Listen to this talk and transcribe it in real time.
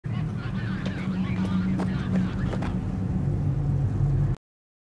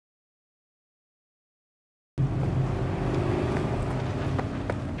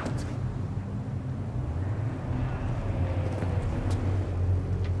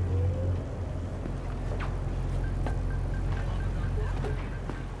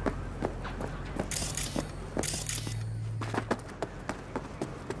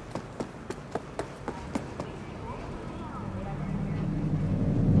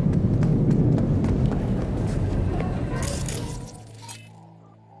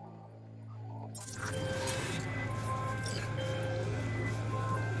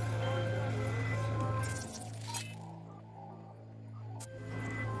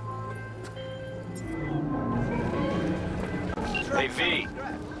Hey, V.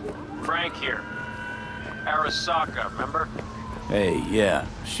 Frank here. Arasaka, remember? Hey, yeah,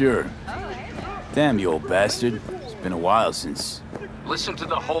 sure. Damn, you old bastard. It's been a while since... Listen to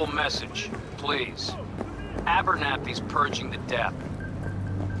the whole message, please. Abernathy's purging the death.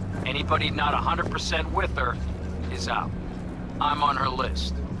 Anybody not 100% with her is out. I'm on her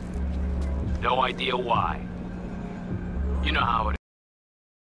list. No idea why. You know how it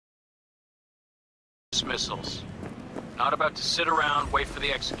is. Dismissals. Not about to sit around, wait for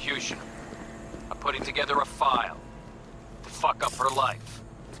the execution. I'm putting together a file to fuck up her life.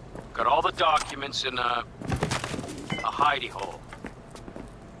 Got all the documents in a hidey hole.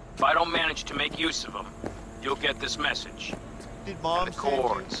 If I don't manage to make use of them, you'll get this message. Did Mom and the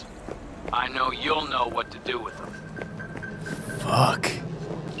cords. I know you'll know what to do with them. Fuck.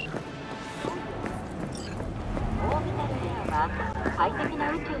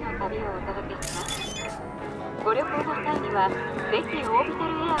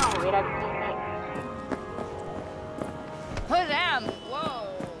 Put down. Whoa.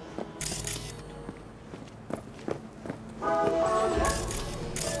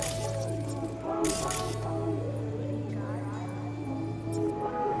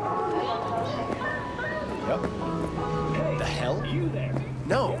 Yep. The hell? You there?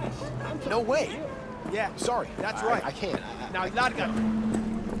 No. No way. Yeah, sorry. That's right. I can't. Now, larga.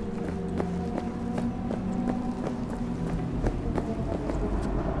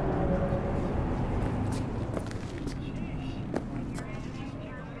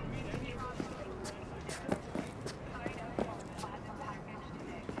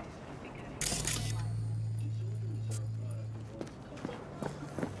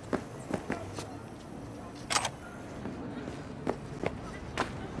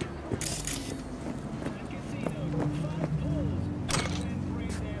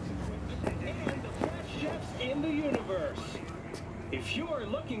 If you're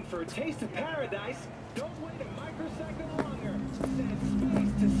looking for a taste of paradise, don't wait a microsecond longer. Send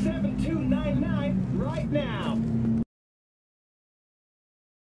space to 7299 right now.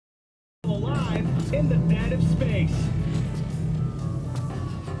 Alive in the dead of space.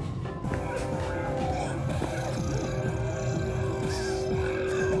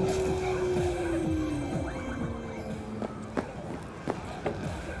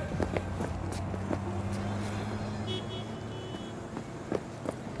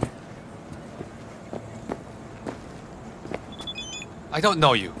 I don't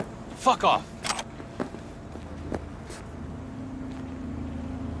know you. Fuck off.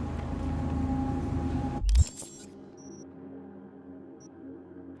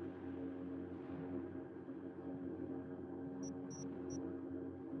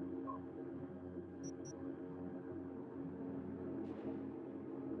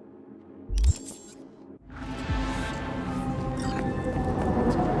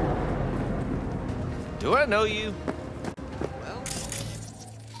 Do I know you?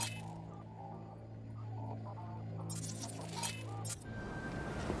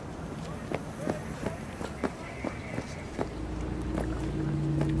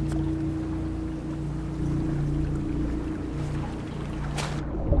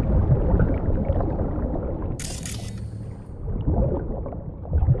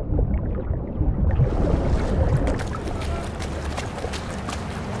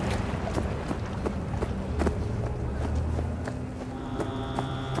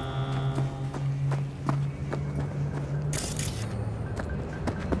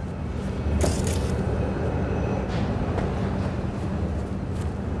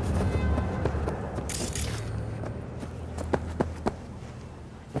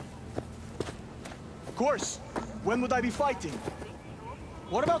 Of course. When would I be fighting?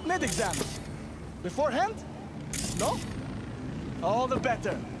 What about med exams? Beforehand? No? All the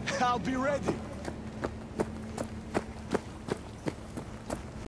better. I'll be ready.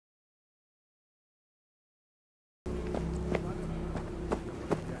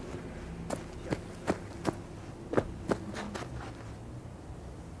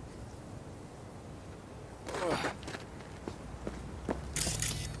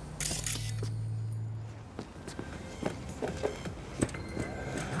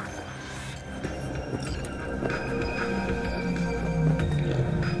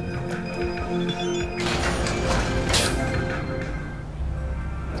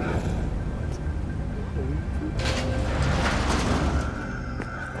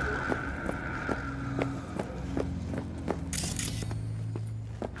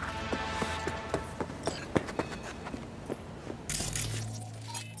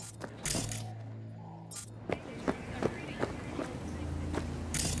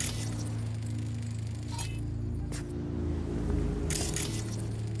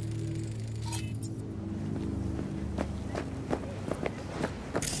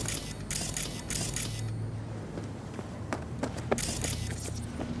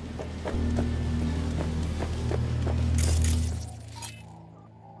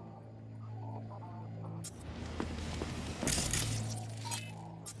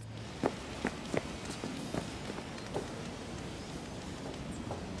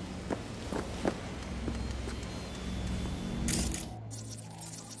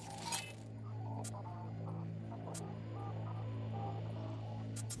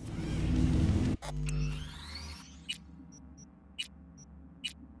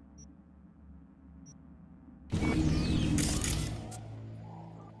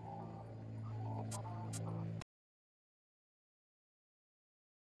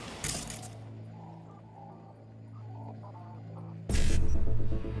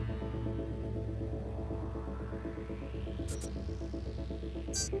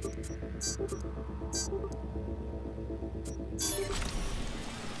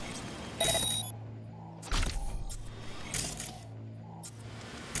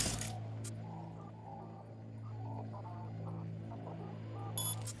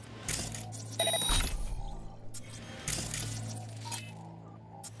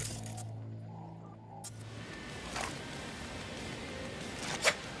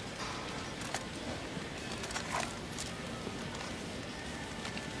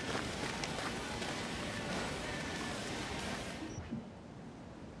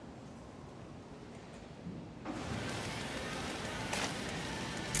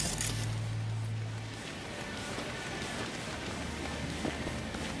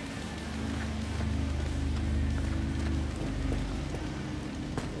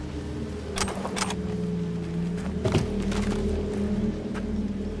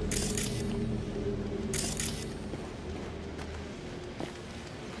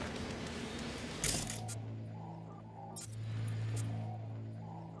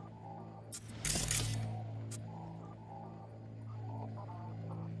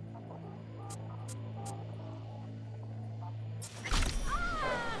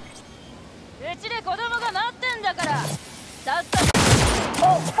 うちで子供が待ってんだからさっさと。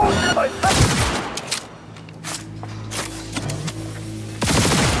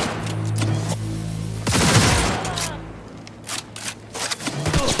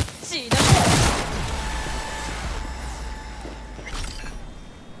死ぬ。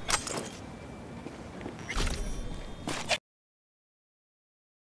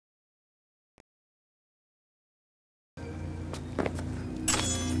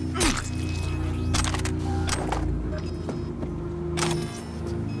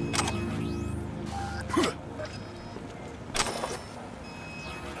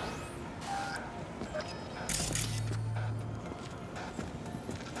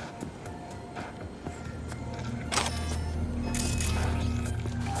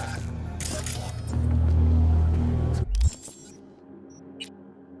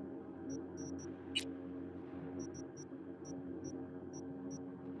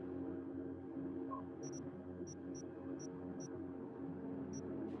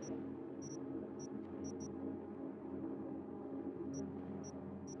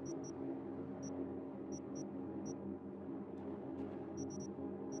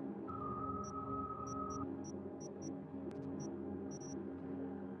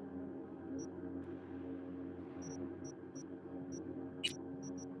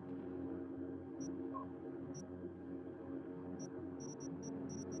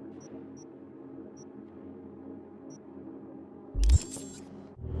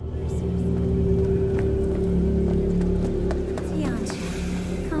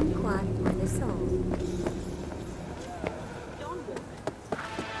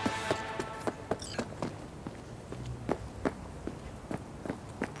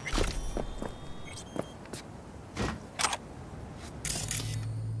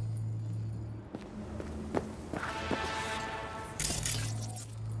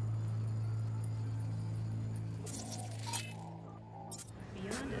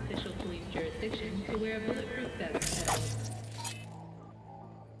Official police jurisdiction to wear a bulletproof vest at all.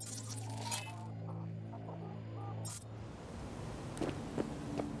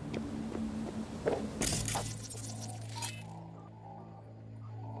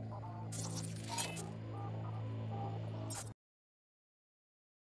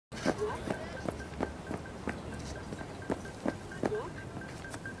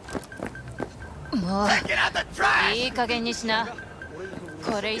もういい加減にしな。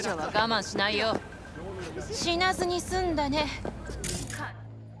これ以上は我慢しないよ。死なずに済んだね。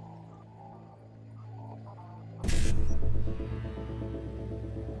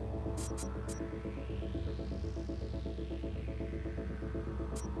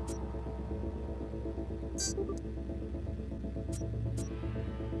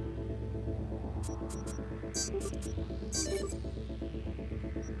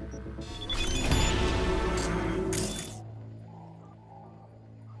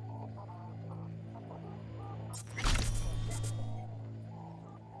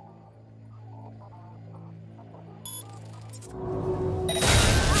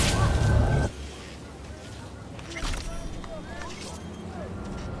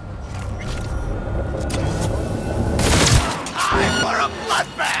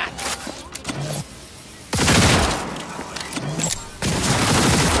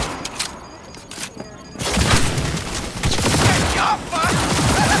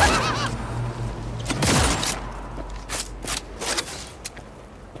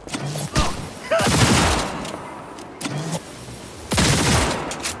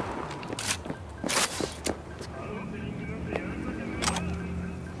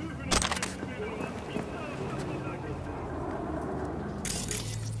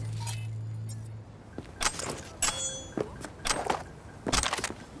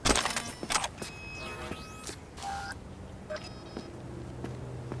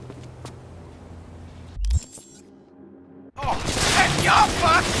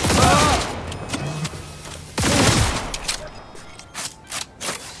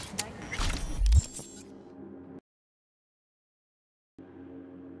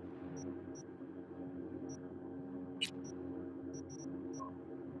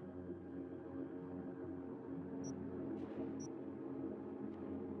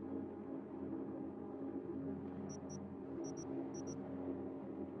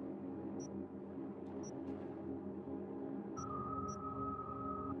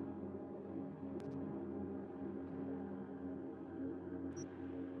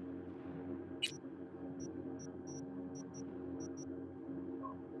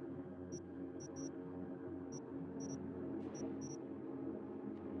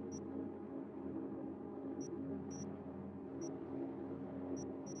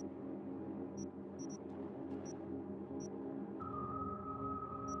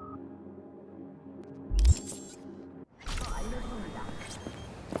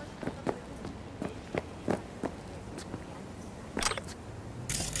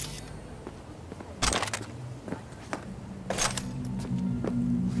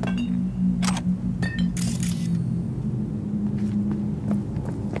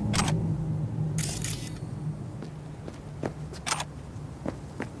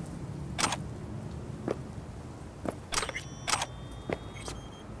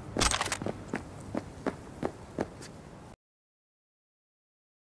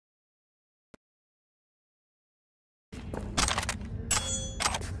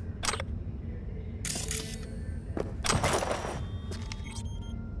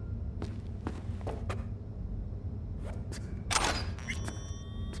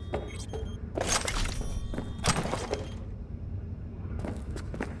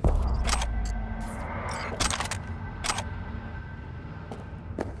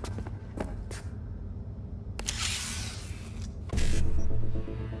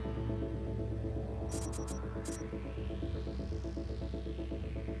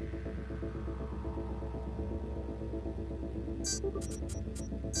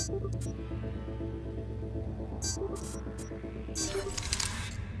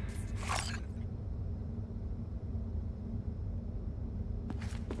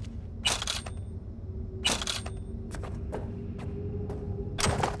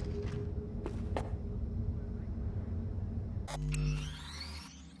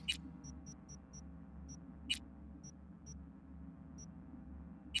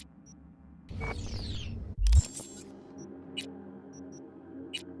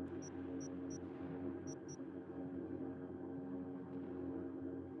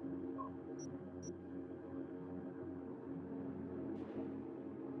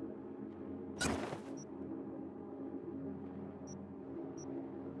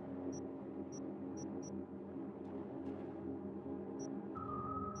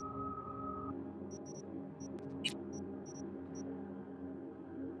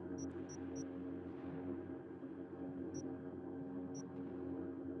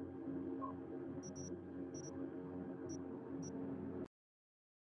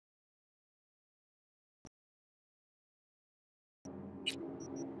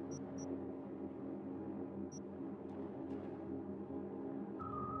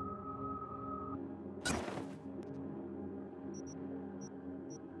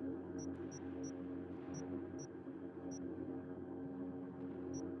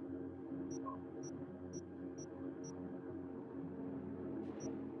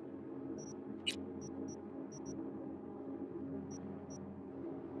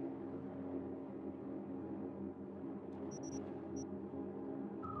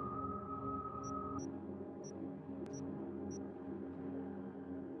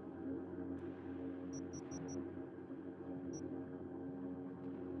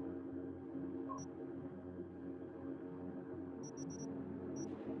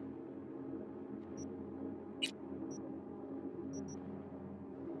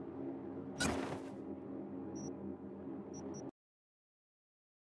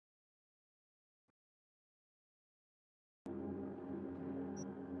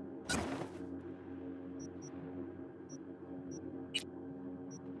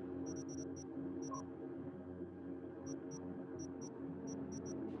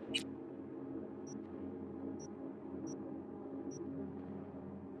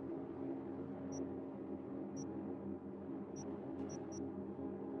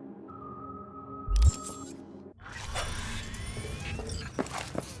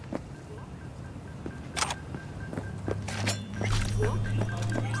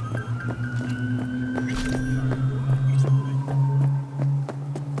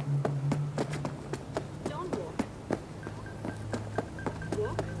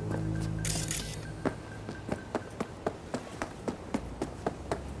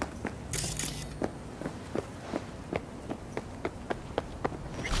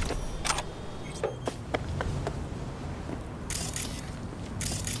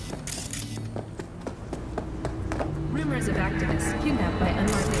Rumors of activists kidnapped by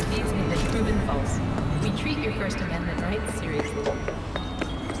unmarked IDs have been proven false. We treat your First Amendment rights seriously.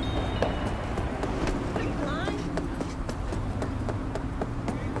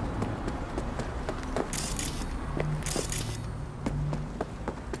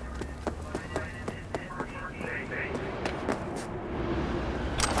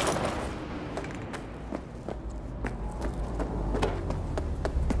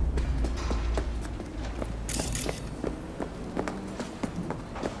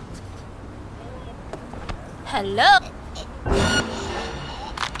 Hello?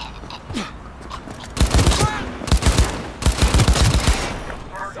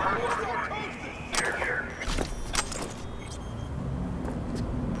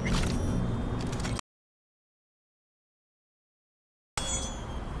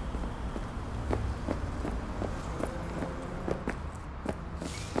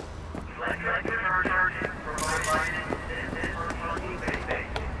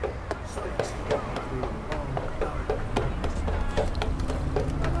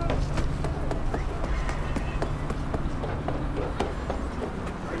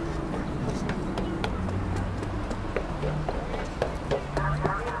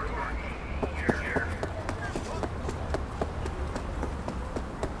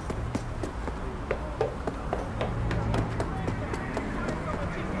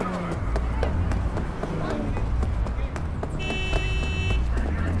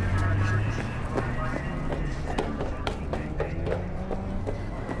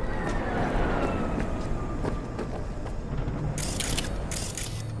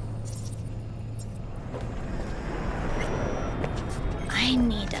 I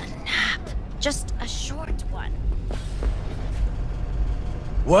need a nap. Just a short one.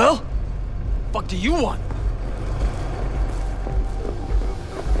 Well? Fuck do you want?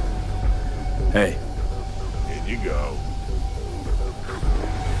 Hey. In you go.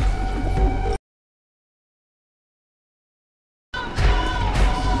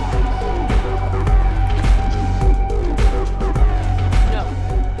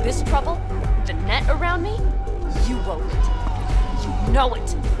 No. This trouble? The net around me? You wove it. You know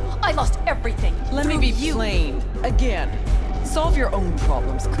it. I lost everything. Let me be plain. Again. Solve your own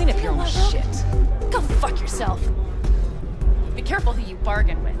problems. Clean up your own shit. Go fuck yourself. Be careful who you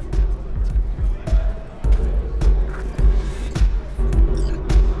bargain with.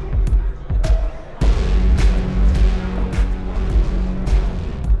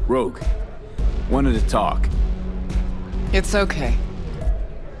 Rogue. Wanted to talk. It's okay.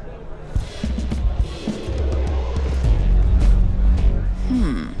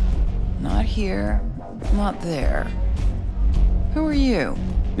 Not here, not there. Who are you?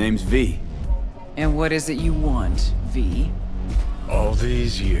 Name's V. And what is it you want, V? All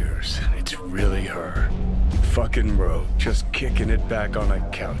these years, it's really her. Fucking Rogue, just kicking it back on a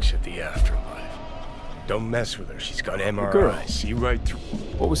couch at the afterlife. Don't mess with her, she's got MRI. Girl. See right through.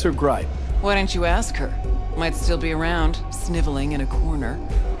 What was her gripe? Why don't you ask her? Might still be around, sniveling in a corner.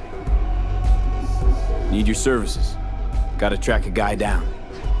 Need your services. Gotta track a guy down.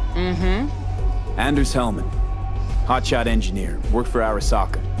 Anders Hellman. Hotshot engineer. Worked for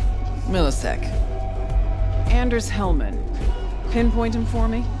Arasaka. Millisec. Anders Hellman. Pinpoint him for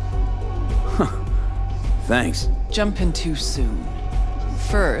me? Thanks. Jumping too soon.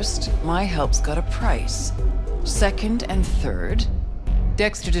 First, my help's got a price. Second and third,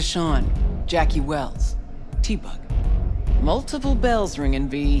 Dexter Deshawn, Jackie Wells, T-Bug. Multiple bells ringing,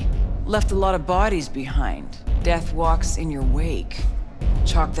 V. Left a lot of bodies behind. Death walks in your wake.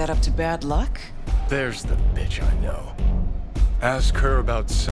 Chalk that up to bad luck? There's the bitch I know. Ask her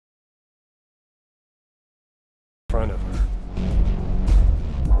about in front of her.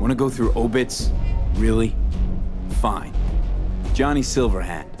 Wanna go through obits? Really? Fine. Johnny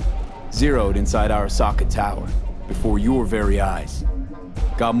Silverhand. Zeroed inside Arasaka Tower, before your very eyes.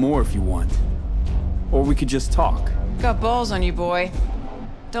 Got more if you want. Or we could just talk. Got balls on you, boy.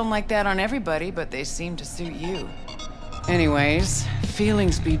 Don't like that on everybody, but they seem to suit you. Anyways,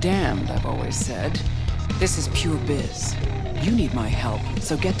 feelings be damned, I've always said. This is pure biz. You need my help,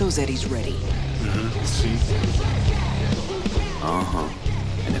 so get those eddies ready. See? Uh-huh.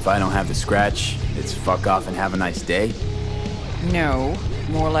 And if I don't have the scratch, it's fuck off and have a nice day? No,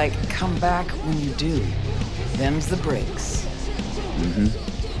 more like come back when you do. Them's the breaks.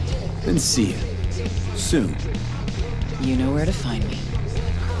 Then see ya. Soon. You know where to find me.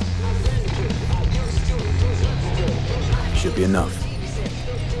 Should be enough.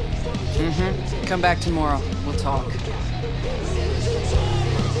 Come back tomorrow. We'll talk.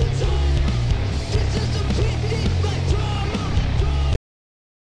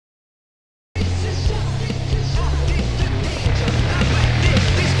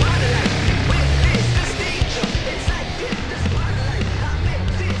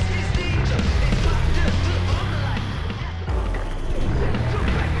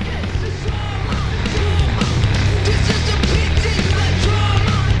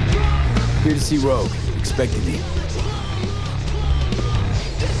 Here to see Rogue. Expected me.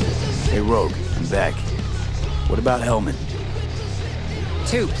 Hey, Rogue. I'm back. What about Hellman?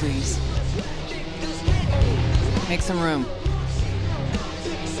 2, please. Make some room.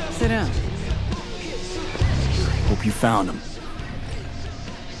 Sit down. Hope you found him.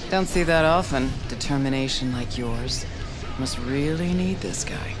 Don't see that often. Determination like yours. Must really need this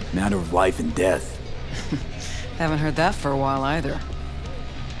guy. Matter of life and death. Haven't heard that for a while either.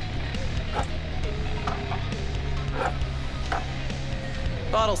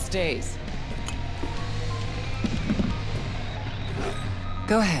 Bottle stays.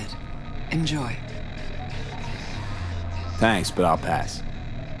 Go ahead. Enjoy. Thanks, but I'll pass.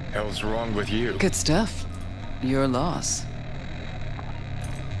 Hell's wrong with you? Good stuff. Your loss.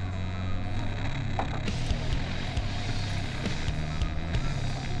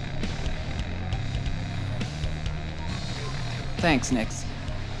 Thanks, Nix.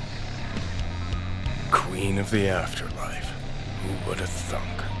 Queen of the afterlife. Who would have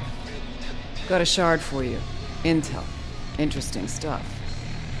thunk? Got a shard for you. Intel. Interesting stuff.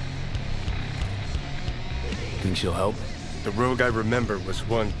 Think she'll help? The rogue I remember was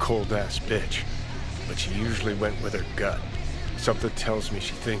one cold-ass bitch. But she usually went with her gut. Something tells me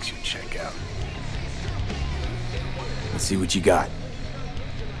she thinks you'd check out. Let's see what you got.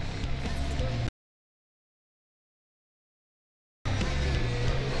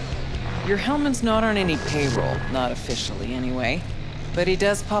 Your Hellman's not on any payroll, not officially anyway. But he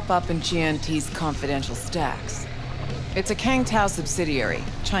does pop up in GNT's confidential stacks. It's a Kang Tao subsidiary,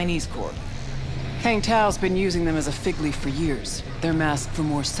 Chinese corp. Kang Tao's been using them as a fig leaf for years. They're masked for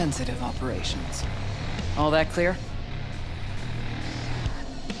more sensitive operations. All that clear?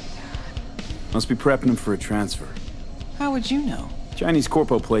 Must be prepping him for a transfer. How would you know? Chinese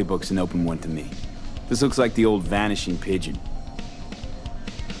Corpo playbook's an open one to me. This looks like the old vanishing pigeon.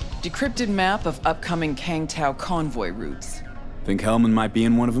 Decrypted map of upcoming Kang Tao convoy routes. Think Hellman might be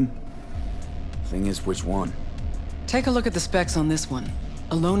in one of them? Thing is, which one? Take a look at the specs on this one.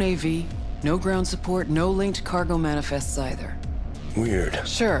 A lone AV, no ground support, no linked cargo manifests either. Weird.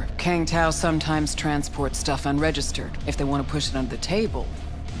 Sure, Kang Tao sometimes transports stuff unregistered if they want to push it under the table,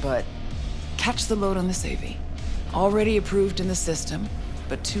 but catch the load on this AV. Already approved in the system,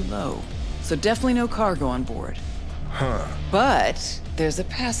 but too low. So definitely no cargo on board. Huh. But there's a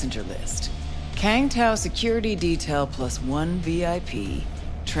passenger list. Kang Tao security detail plus 1 VIP.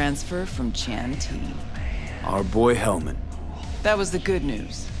 Transfer from Chan T. Our boy Hellman. That was the good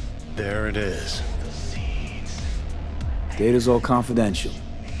news. There it is. Data's all confidential.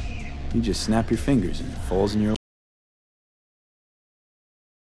 You just snap your fingers and it falls in your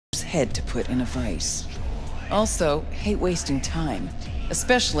head to put in a vice. Also, hate wasting time,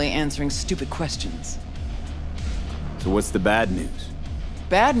 especially answering stupid questions. So what's the bad news?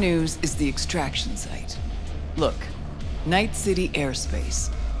 Bad news is the extraction site. Look, Night City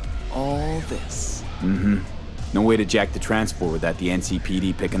airspace. All this. No way to jack the transport without the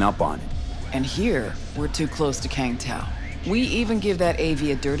NCPD picking up on it. And here, we're too close to Kang Tao. We even give that AV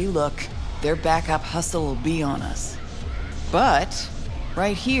a dirty look, their backup hustle will be on us. But,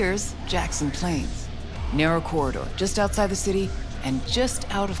 right here's Jackson Plains. Narrow corridor, just outside the city, and just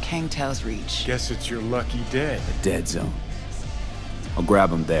out of Kang Tao's reach. Guess it's your lucky day. A dead zone. I'll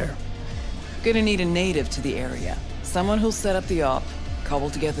grab him there. Gonna need a native to the area. Someone who'll set up the op, cobble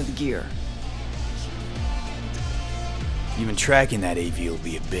together the gear. Even tracking that AV will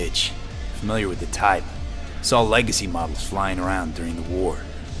be a bitch. Familiar with the type. Saw legacy models flying around during the war.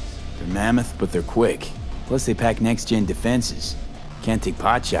 They're mammoth, but they're quick. Plus they pack next-gen defenses. Can't take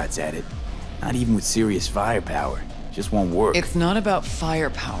pot shots at it. Not even with serious firepower. Just won't work. It's not about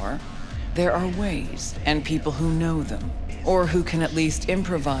firepower. There are ways, and people who know them. Or who can at least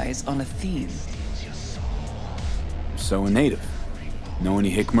improvise on a theme. So a native. Know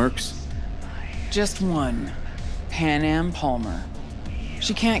any hickmerks? Just one. Pan Am Palmer.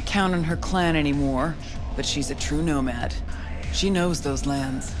 She can't count on her clan anymore, but she's a true nomad. She knows those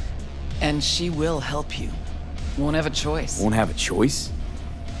lands. And she will help you. Won't have a choice. Won't have a choice?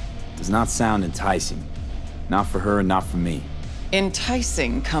 Does not sound enticing. Not for her and not for me.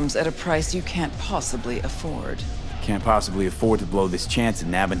 Enticing comes at a price you can't possibly afford. Can't possibly afford to blow this chance at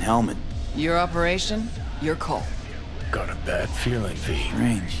nabbing Hellman. Your operation, your call. Got a bad feeling, V.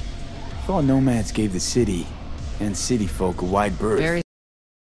 Strange. Thought nomads gave the city and city folk a wide berth. Very.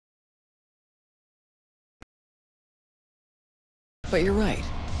 But you're right.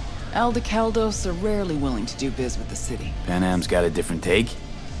 Aldecaldos are rarely willing to do biz with the city. Pan Am's got a different take?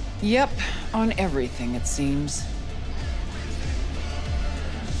 Yep, on everything it seems.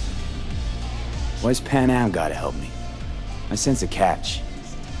 Why's Pan Am gotta help me? I sense a catch.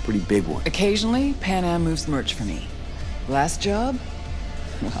 Pretty big one. Occasionally, Pan Am moves merch for me. Last job?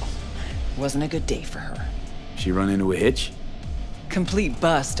 Well, wasn't a good day for her. She run into a hitch? Complete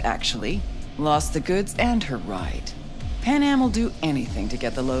bust, actually. Lost the goods and her ride. Pan Am will do anything to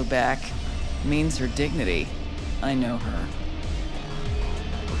get the load back. Means her dignity. I know her.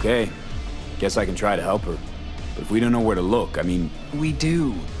 Okay. Guess I can try to help her. But if we don't know where to look, I mean... We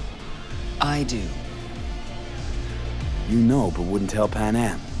do. I do. You know, but wouldn't tell Pan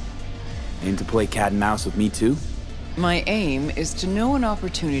Am. Aim to play cat and mouse with me too? My aim is to know an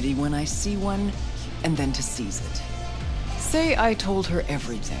opportunity when I see one, and then to seize it. Say I told her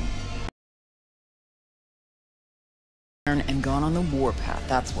everything. And gone on the warpath,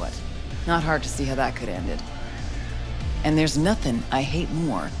 that's what. Not hard to see how that could have ended. And there's nothing I hate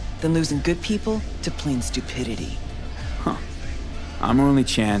more than losing good people to plain stupidity. Huh. I'm her only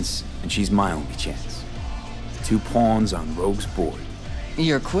chance, and she's my only chance. 2 pawns on Rogue's board.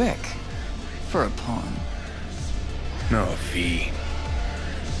 You're quick. For a pawn. No, V.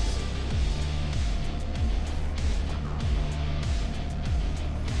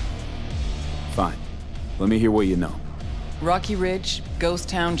 Fine. Let me hear what you know. Rocky Ridge, ghost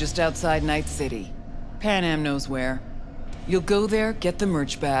town just outside Night City. Pan Am knows where. You'll go there, get the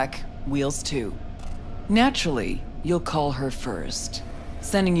merch back, wheels too. Naturally, you'll call her first,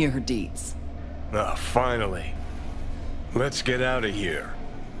 sending you her deeds. Ah, finally. Let's get out of here.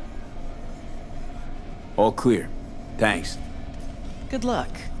 All clear. Thanks. Good luck.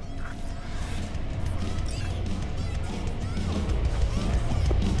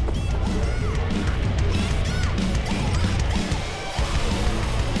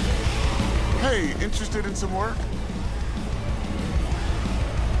 Hey, interested in some work?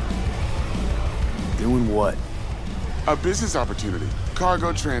 Doing what? A business opportunity.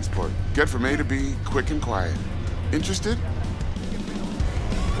 Cargo transport. Get from A to B, quick and quiet. Interested?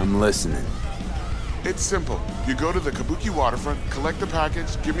 I'm listening. It's simple. You go to the Kabuki waterfront, collect the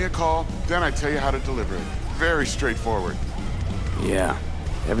package, give me a call, then I tell you how to deliver it. Very straightforward. Yeah.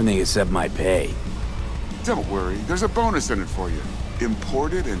 Everything except my pay. Don't worry, there's a bonus in it for you.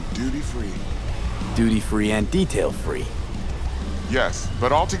 Imported and duty-free. Duty-free and detail-free. Yes,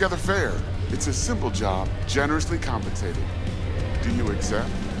 but altogether fair. It's a simple job, generously compensated. Do you accept?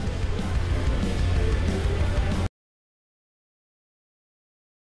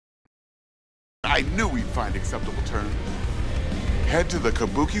 I knew we'd find acceptable terms. Head to the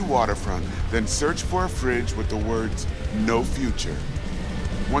Kabuki waterfront, then search for a fridge with the words, "No future."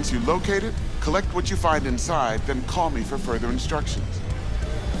 Once you locate it, collect what you find inside, then call me for further instructions.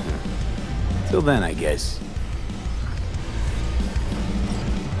 Till then, I guess.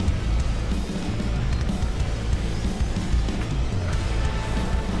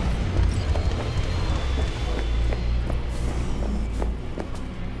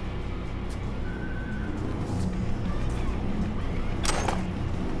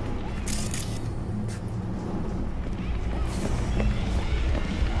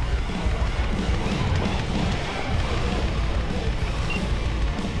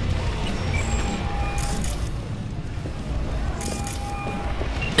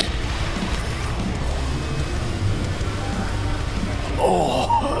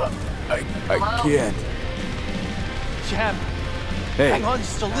 I can't. Jam. Hey. Hang on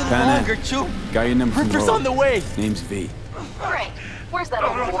just a little Pan Am. longer, Chew. Got your number from Ripper's Rogue. on the way. Name's V. Great. Where's that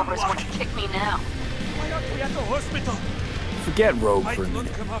old walrus going to kick me now? Forget Rogue for a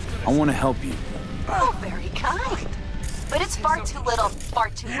minute. I want to help you. Oh, very kind. But it's far too little, far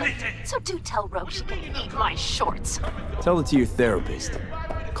too late. So do tell Rogue she can eat my shorts. Tell it to your therapist.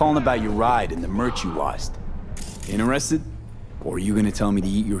 Calling about your ride and the merch you lost. Interested? Or are you gonna tell me to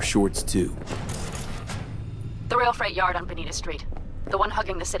eat your shorts too? The rail freight yard on Bonita Street. The one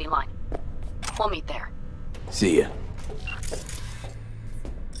hugging the city line. We'll meet there. See ya.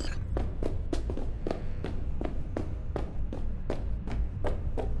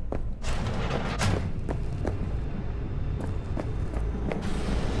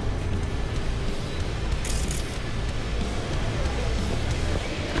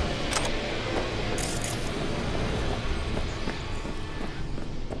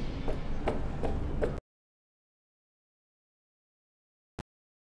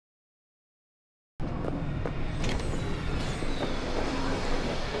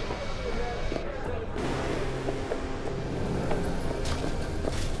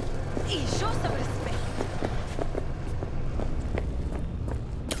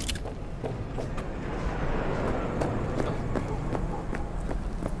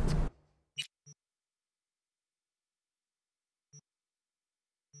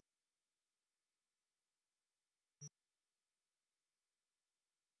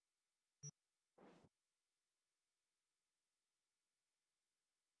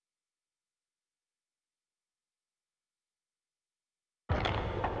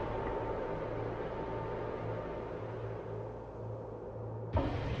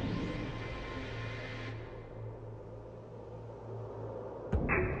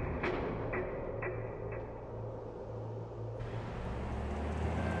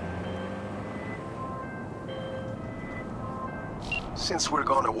 Since we're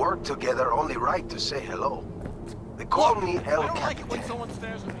gonna work together, only right to say hello. They call me El Capitan,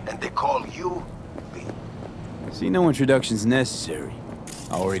 and they call you V. See, no introduction's necessary.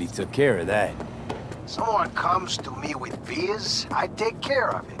 I already took care of that. Someone comes to me with biz, I take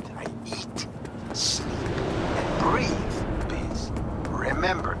care of it. I eat, sleep, and breathe biz.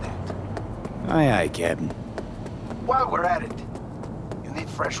 Remember that. Aye, aye, Captain. While we're at it, you need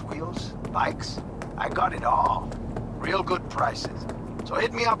fresh wheels, bikes? I got it all. Real good prices. So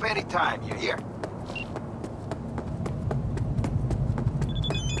hit me up anytime, you hear?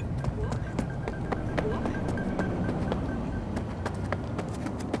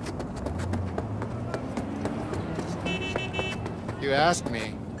 You asked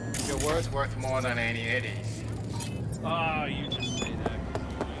me. Your word's worth more than any eddies. Ah, you just say that.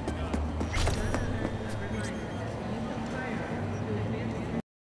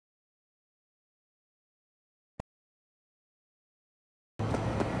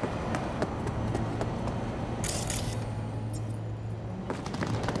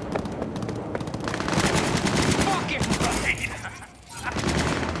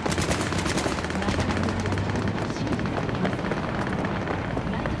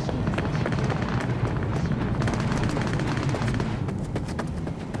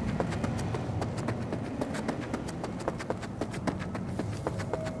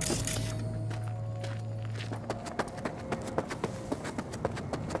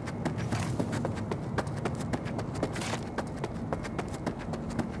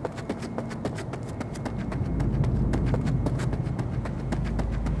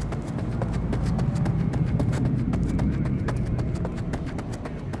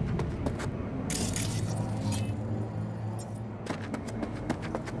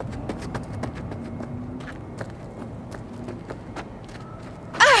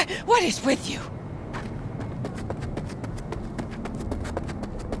 What is with you?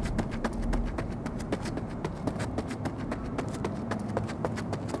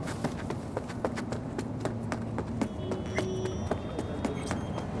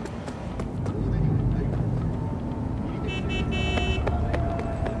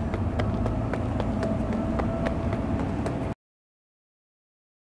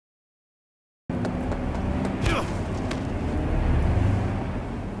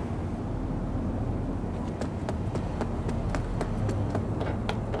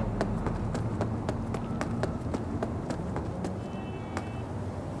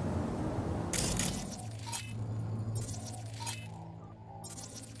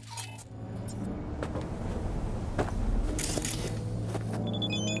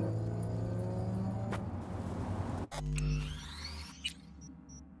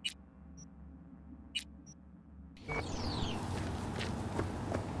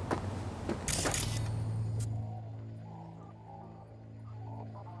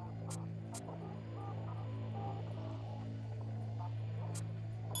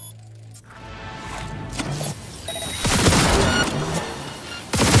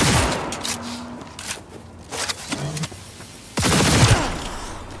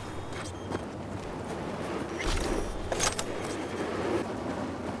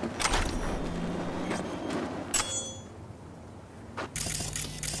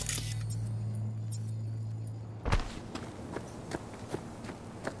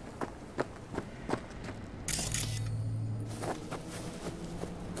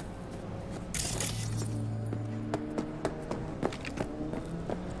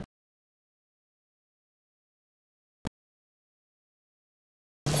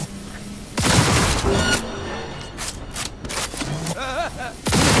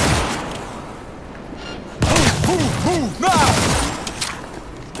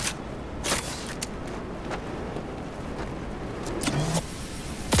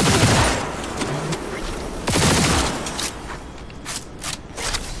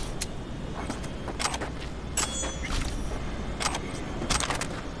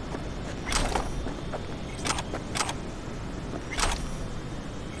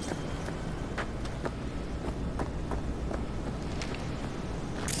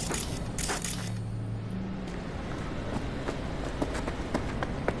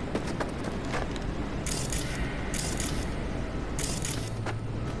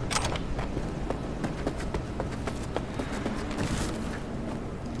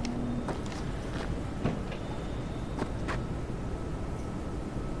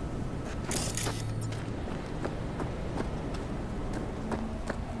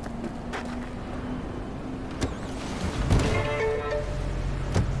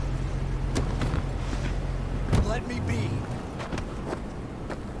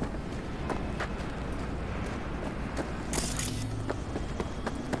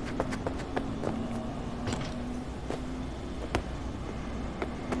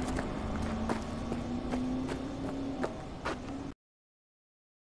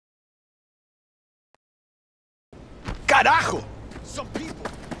 Carajo! Some people.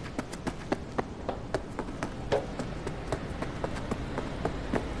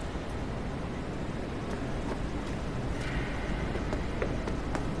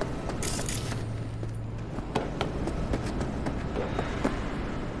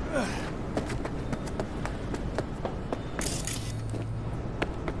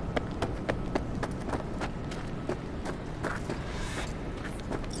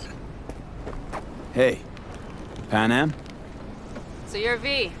 Hey, Pan Am? So you're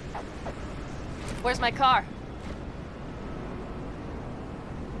V. Where's my car?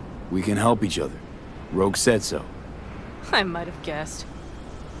 We can help each other. Rogue said so. I might have guessed.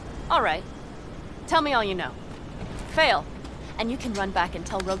 All right. Tell me all you know. Fail, and you can run back and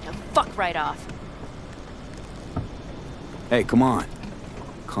tell Rogue to fuck right off. Hey, come on.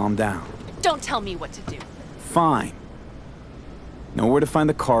 Calm down. Don't tell me what to do. Fine. Know where to find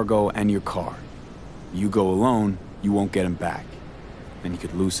the cargo and your car. You go alone, you won't get him back. And you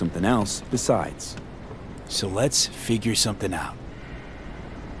could lose something else besides. So let's figure something out.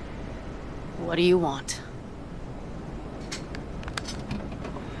 What do you want?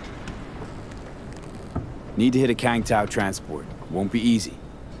 Need to hit a Kang Tao transport. Won't be easy.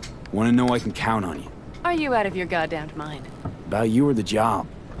 Want to know I can count on you. Are you out of your goddamned mind? About you or the job.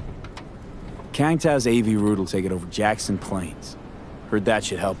 Kang Tao's AV route will take it over Jackson Plains. Heard that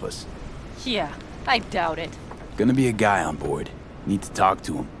should help us. Yeah, I doubt it. Gonna be a guy on board. Need to talk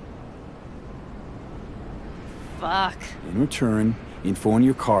to him. Fuck. In return, info on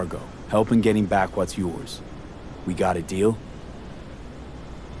your cargo. Help in getting back what's yours. We got a deal?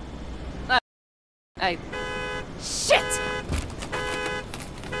 Shit!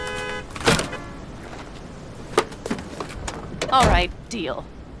 All right, deal.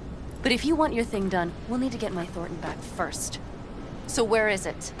 But if you want your thing done, we'll need to get my Thornton back first. So where is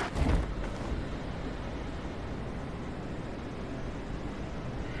it?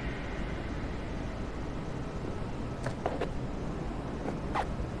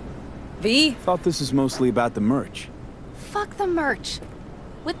 V? Thought this is mostly about the merch. Fuck the merch.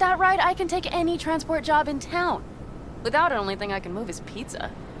 With that ride, I can take any transport job in town. Without it, only thing I can move is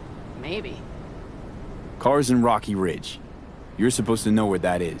pizza. Maybe. Car's in Rocky Ridge. You're supposed to know where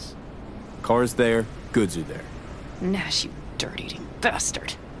that is. Car's there, goods are there. Nash, you dirt-eating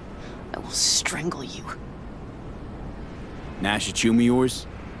bastard. I will strangle you. Nash a chummy yours?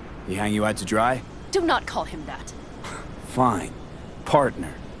 He hang you out to dry? Do not call him that. Fine.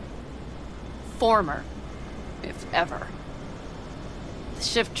 Partner. Former. If ever. The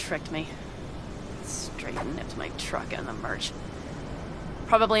shift tricked me. Straight nipped my truck and the merch.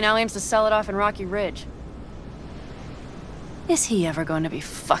 Probably now aims to sell it off in Rocky Ridge. Is he ever going to be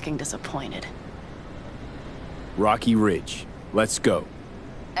fucking disappointed? Rocky Ridge. Let's go.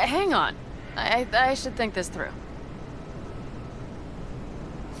 Hang on. I should think this through.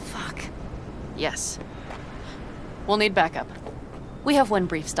 Fuck. Yes. We'll need backup. We have one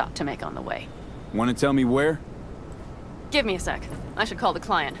brief stop to make on the way. Want to tell me where? Give me a sec. I should call the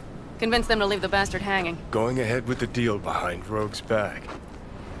client. Convince them to leave the bastard hanging. Going ahead with the deal behind Rogue's back.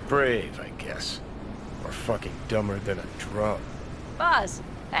 Brave, I guess. Or fucking dumber than a drum. Boz,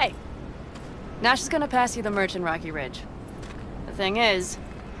 hey. Nash is gonna pass you the merch in Rocky Ridge. The thing is,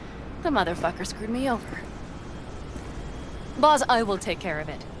 the motherfucker screwed me over. Boz, I will take care of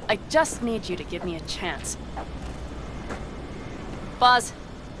it. I just need you to give me a chance. Boz,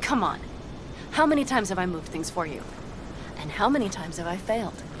 come on. How many times have I moved things for you? And how many times have I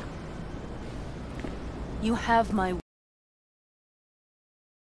failed? You have my...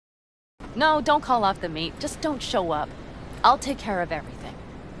 No, don't call off the meet. Just don't show up. I'll take care of everything.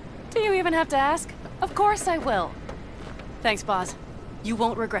 Do you even have to ask? Of course I will. Thanks, Boz. You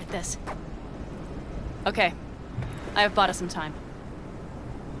won't regret this. Okay. I have bought us some time.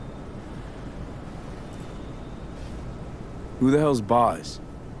 Who the hell's Boz?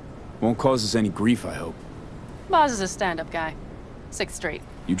 Won't cause us any grief, I hope. Boz is a stand-up guy. 6th Street.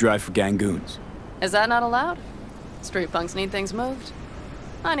 You drive for gangoons. Is that not allowed? Street punks need things moved.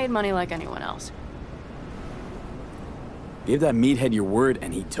 I need money like anyone else. Gave that meathead your word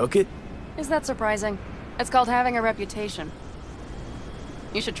and he took it? Is that surprising? It's called having a reputation.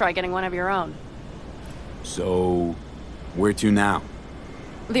 You should try getting one of your own. So, where to now?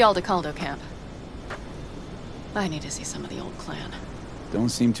 The Aldecaldo camp. I need to see some of the old clan. Don't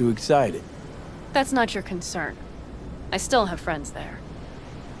seem too excited. That's not your concern. I still have friends there.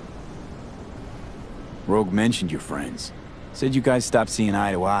 Rogue mentioned your friends. Said you guys stopped seeing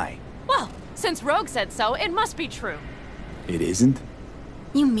eye to eye. Well, since Rogue said so, it must be true. It isn't?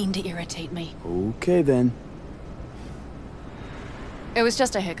 You mean to irritate me. Okay then. It was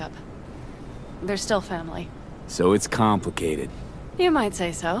just a hiccup. They're still family. So it's complicated. You might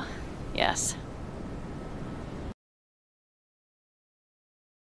say so. Yes.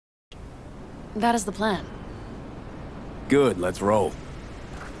 That is the plan. Good, let's roll.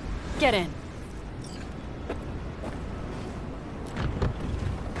 Get in.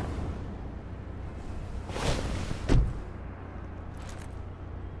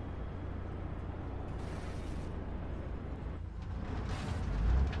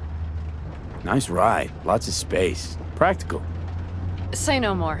 Nice ride. Lots of space. Practical. Say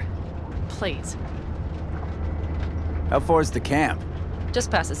no more. Please. How far is the camp? Just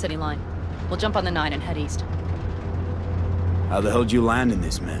past the city line. We'll jump on the 9 and head east. How the hell'd you land in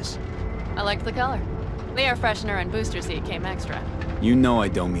this mess? I liked the color. The air freshener and booster seat came extra. You know I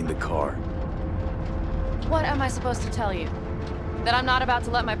don't mean the car. What am I supposed to tell you? That I'm not about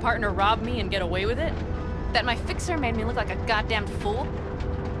to let my partner rob me and get away with it? That my fixer made me look like a goddamn fool?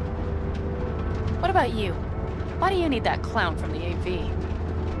 What about you? Why do you need that clown from the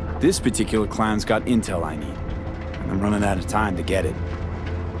AV? This particular clown's got intel I need. And I'm running out of time to get it.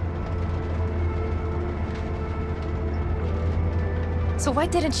 So why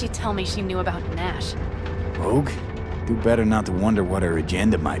didn't she tell me she knew about Nash? Rogue? Do better not to wonder what her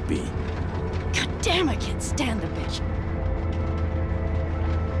agenda might be. God damn, I can't stand the bitch.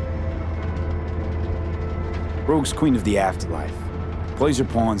 Rogue's queen of the afterlife. Plays her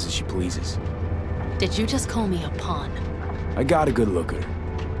pawns as she pleases. Did you just call me a pawn? I got a good look at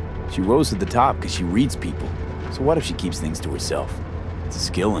her. She rose to the top because she reads people. So what if she keeps things to herself? It's a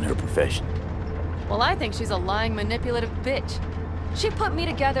skill in her profession. Well, I think she's a lying, manipulative bitch. She put me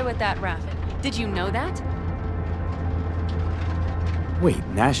together with that Raffin. Did you know that? Wait,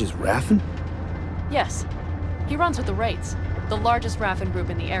 Nash is Raffin? Yes. He runs with the Wraiths, the largest Raffin group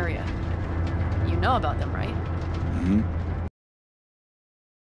in the area. You know about them, right? Mm-hmm.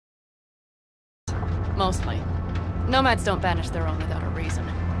 Mostly. Nomads don't banish their own without a reason.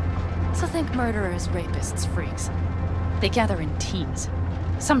 So think murderers, rapists, freaks. They gather in teams.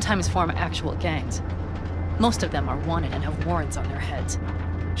 Sometimes form actual gangs. Most of them are wanted and have warrants on their heads.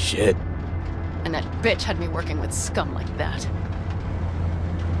 Shit. And that bitch had me working with scum like that.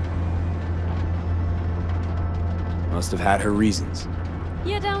 Must have had her reasons.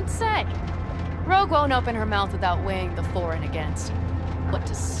 You don't say. Rogue won't open her mouth without weighing the for and against. What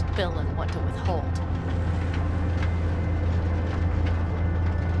to spill and what to withhold.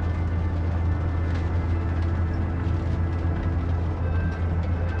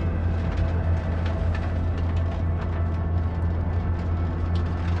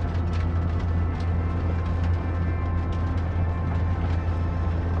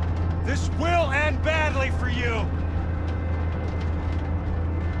 This will end badly for you!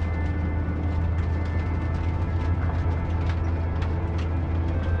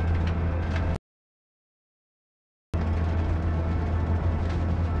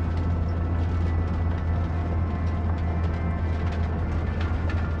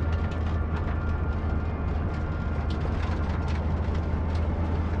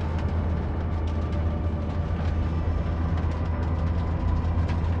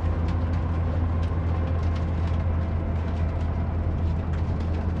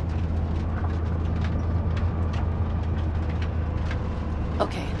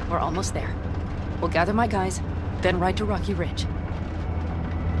 Okay, we're almost there. We'll gather my guys, then ride to Rocky Ridge.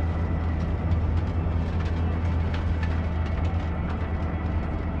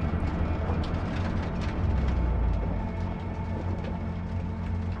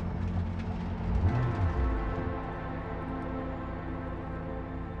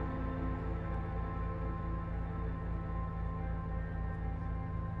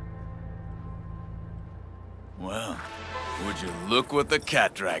 Well, would you look what the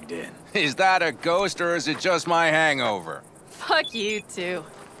cat dragged in? Is that a ghost or is it just my hangover? Fuck you, too.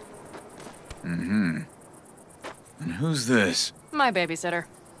 Mm-hmm. And who's this? My babysitter.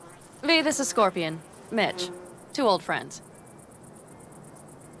 V, this is Scorpion. Mitch. 2 old friends.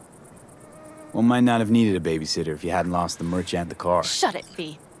 One might not have needed a babysitter if you hadn't lost the merch and the car. Shut it,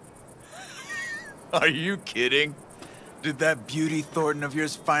 V. Are you kidding? Did that beauty Thornton of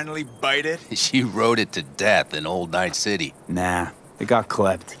yours finally bite it? She rode it to death in Old Night City. Nah, it got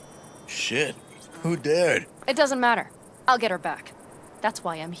clept. Shit, who dared? It doesn't matter. I'll get her back. That's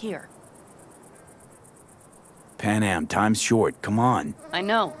why I'm here. Pan Am, time's short, come on. I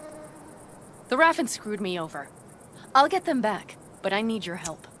know. The Raffin screwed me over. I'll get them back, but I need your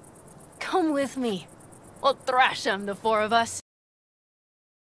help. Come with me. We'll thrash them, the 4 of us.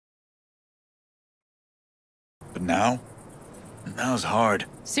 But now? Now's hard.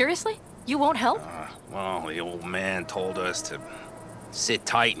 Seriously? You won't help? Well, the old man told us to Sit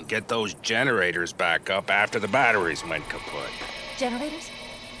tight and get those generators back up after the batteries went kaput. Generators?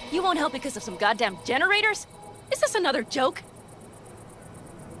 You won't help because of some goddamn generators? Is this another joke?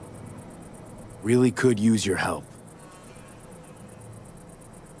 Really could use your help.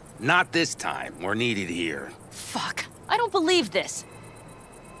 Not this time. We're needed here. Fuck. I don't believe this.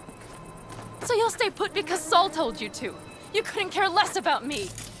 So you'll stay put because Saul told you to. You couldn't care less about me.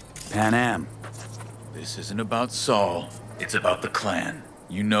 Pan Am. This isn't about Saul. It's about the clan.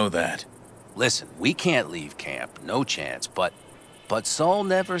 You know that. Listen, we can't leave camp. No chance. But Saul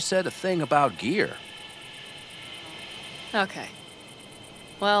never said a thing about gear. Okay.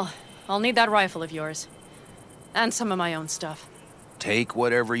 Well, I'll need that rifle of yours. And some of my own stuff. Take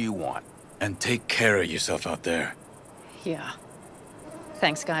whatever you want. And take care of yourself out there. Yeah.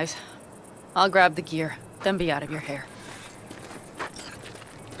 Thanks, guys. I'll grab the gear, then be out of your hair.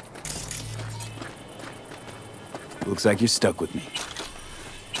 Looks like you're stuck with me.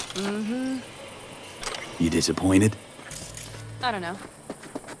 Mm-hmm. You disappointed? I don't know.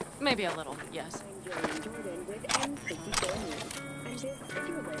 Maybe a little, yes.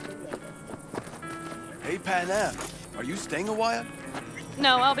 Hey, Pan Am, are you staying a while?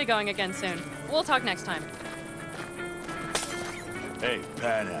 No, I'll be going again soon. We'll talk next time. Hey,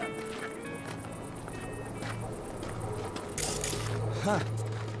 Pan Am. Huh.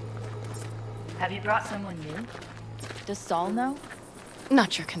 Have you brought someone new? Does Saul know?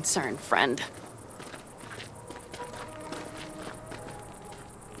 Not your concern, friend.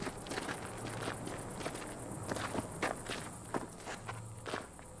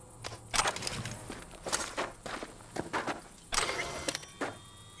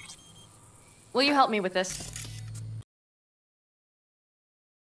 Will you help me with this?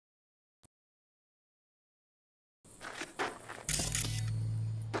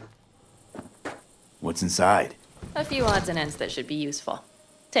 What's inside? A few odds and ends that should be useful.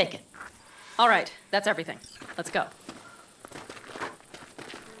 Take it. All right, that's everything. Let's go.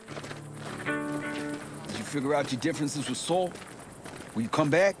 Did you figure out your differences with Saul? Will you come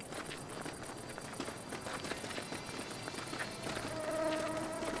back?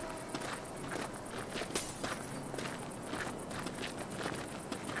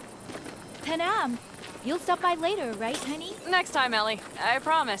 Pan Am, you'll stop by later, right, honey? Next time, Ellie. I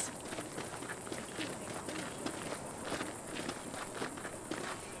promise.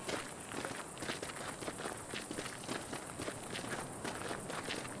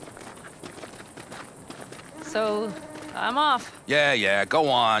 So, I'm off. Yeah, go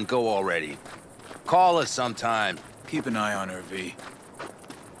on, go already. Call us sometime. Keep an eye on her, V.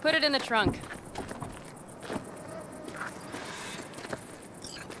 Put it in the trunk.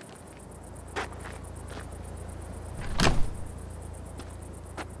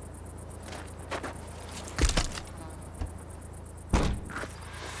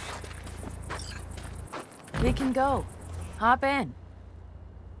 We can go. Hop in.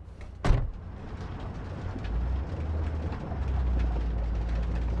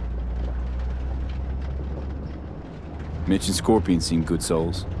 Mitch and Scorpion seem good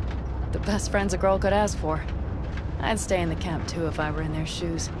souls. The best friends a girl could ask for. I'd stay in the camp too if I were in their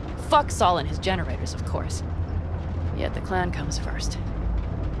shoes. Fuck Saul and his generators, of course. Yet the clan comes first.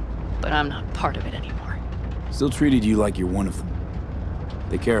 But I'm not part of it anymore. Still treated you like you're one of them.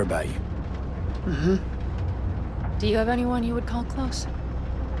 They care about you. Mm-hmm. Do you have anyone you would call close?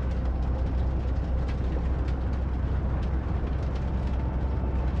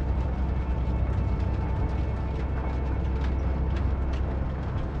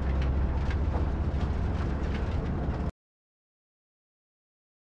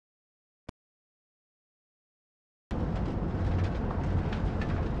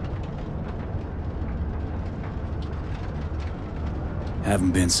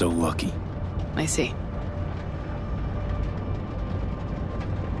 Haven't been so lucky. I see.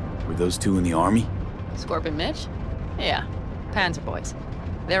 Were those two in the army? Scorpion Mitch? Yeah. Panzer boys.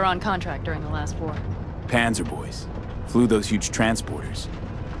 They were on contract during the last war. Panzer boys. Flew those huge transporters.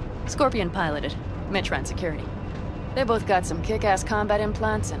 Scorpion piloted. Mitch ran security. They both got some kick-ass combat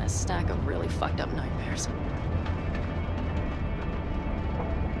implants and a stack of really fucked up nightmares.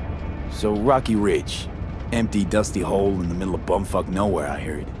 So Rocky Ridge. Empty, dusty hole in the middle of bumfuck nowhere, I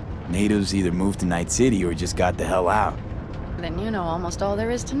heard. Natives either moved to Night City or just got the hell out. Then you know almost all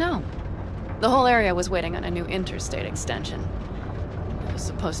there is to know. The whole area was waiting on a new interstate extension. It was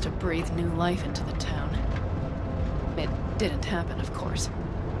supposed to breathe new life into the town. It didn't happen, of course.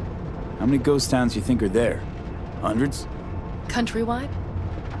 How many ghost towns do you think are there? Hundreds? Countrywide?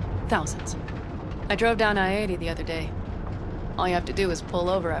 Thousands. I drove down I-80 the other day. All you have to do is pull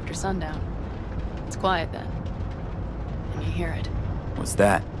over after sundown. It's quiet then. And you hear it. What's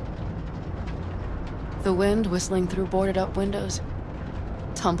that? The wind whistling through boarded-up windows.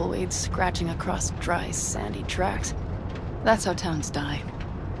 Tumbleweeds scratching across dry, sandy tracks. That's how towns die.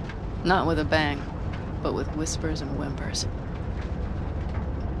 Not with a bang, but with whispers and whimpers.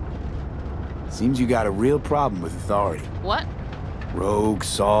 Seems you got a real problem with authority. What? Rogue,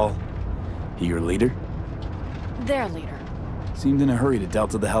 Saul. He your leader? Their leader. Seemed in a hurry to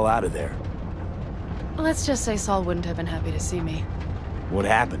Delta the hell out of there. Let's just say Saul wouldn't have been happy to see me. What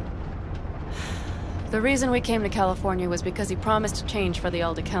happened? The reason we came to California was because he promised change for the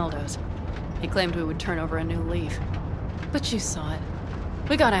Aldecaldos. He claimed we would turn over a new leaf. But you saw it.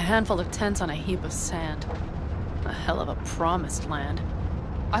 We got a handful of tents on a heap of sand. A hell of a promised land.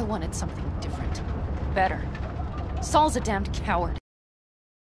 I wanted something different. Better. Saul's a damned coward.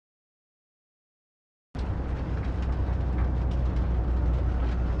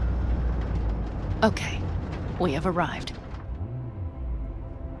 Okay, we have arrived.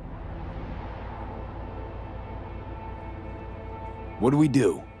 What do we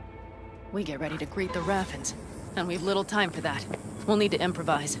do? We get ready to greet the Raffins, and we've little time for that. We'll need to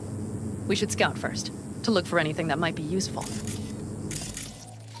improvise. We should scout first, to look for anything that might be useful.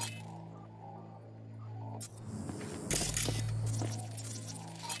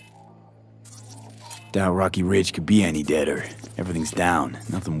 Doubt Rocky Ridge could be any deader. Everything's down.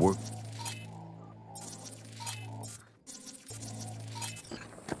 Nothing work.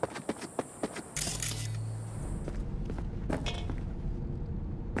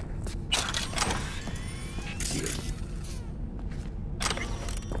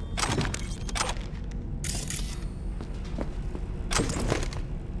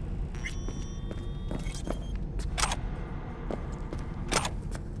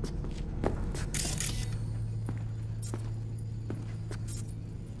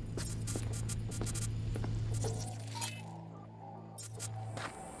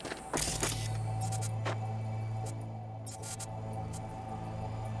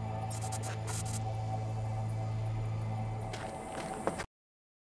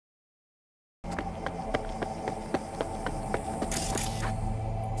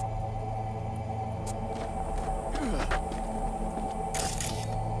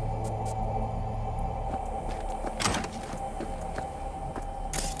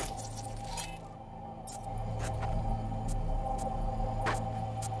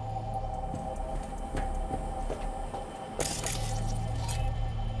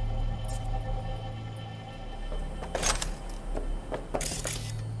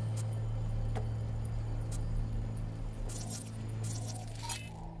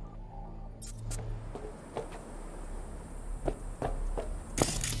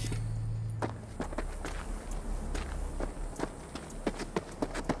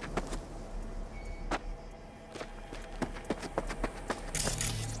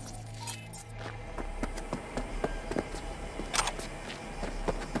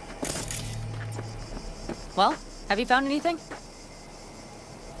 Well, have you found anything?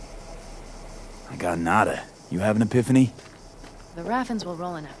 I got nada. You have an epiphany? The Raffins will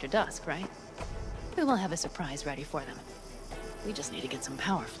roll in after dusk, right? We will have a surprise ready for them. We just need to get some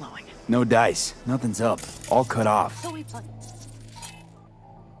power flowing. No dice. Nothing's up. All cut off. So we plug.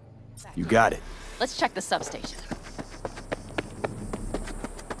 You got it. Let's check the substation.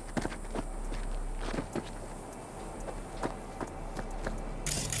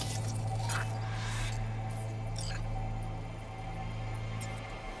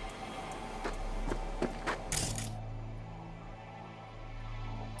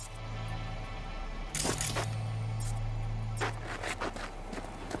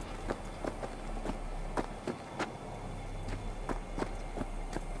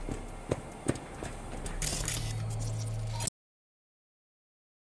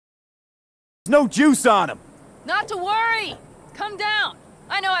 No juice on him! Not to worry! Come down!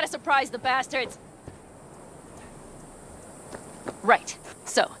 I know how to surprise the bastards! Right.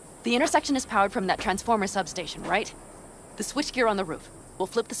 So, the intersection is powered from that transformer substation, right? The switchgear on the roof. We'll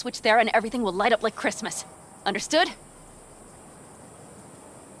flip the switch there and everything will light up like Christmas. Understood?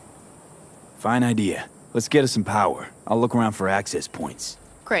 Fine idea. Let's get us some power. I'll look around for access points.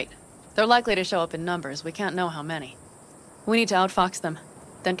 Great. They're likely to show up in numbers. We can't know how many. We need to outfox them.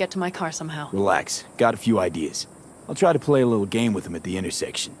 Then get to my car somehow. Relax. Got a few ideas. I'll try to play a little game with them at the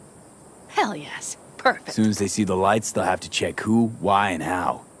intersection. Hell yes. Perfect. As soon as they see the lights, they'll have to check who, why, and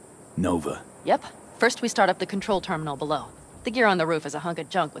how. Nova. Yep. First we start up the control terminal below. The gear on the roof is a hunk of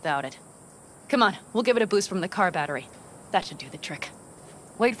junk without it. Come on, we'll give it a boost from the car battery. That should do the trick.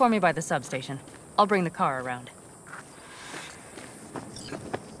 Wait for me by the substation. I'll bring the car around.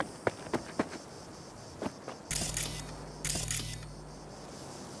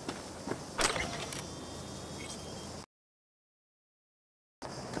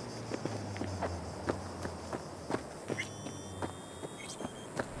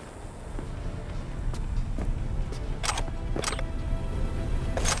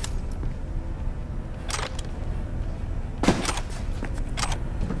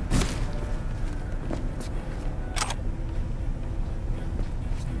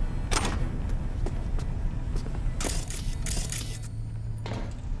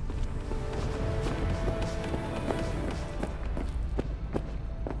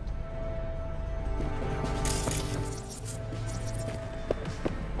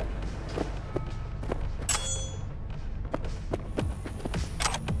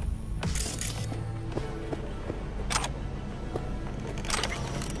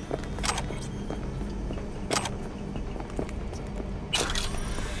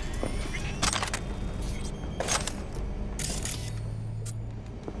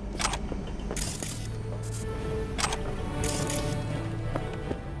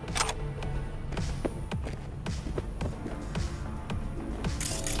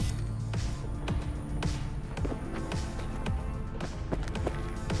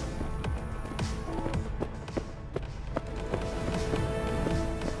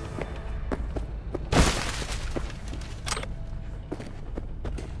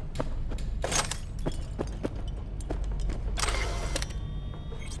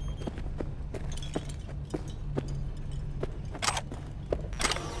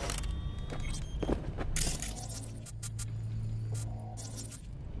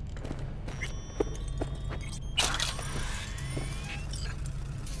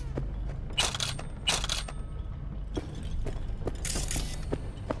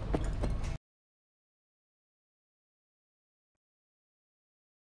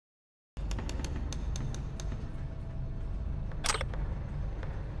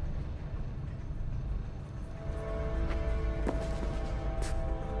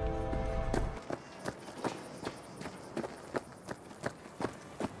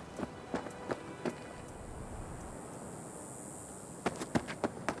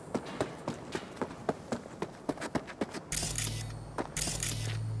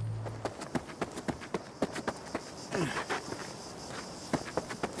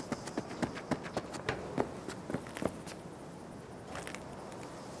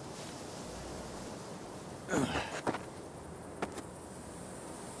 The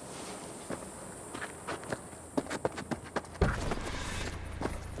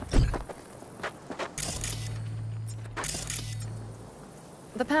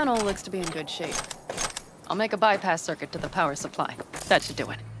panel looks to be in good shape. I'll make a bypass circuit to the power supply. That should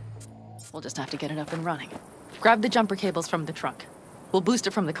do it. We'll just have to get it up and running. Grab the jumper cables from the trunk. We'll boost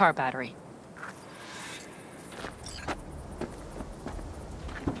it from the car battery.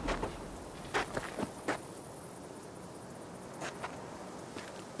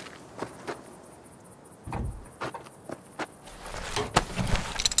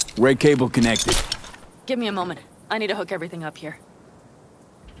 Red cable connected. Give me a moment. I need to hook everything up here.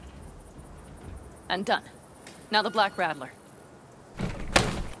 And done. Now the Black Rattler.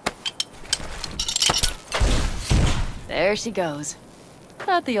 There she goes.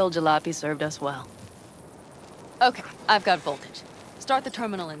 Thought the old jalopy served us well. Okay, I've got voltage. Start the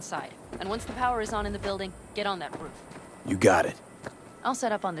terminal inside. And once the power is on in the building, get on that roof. You got it. I'll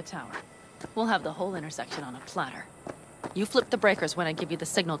set up on the tower. We'll have the whole intersection on a platter. You flip the breakers when I give you the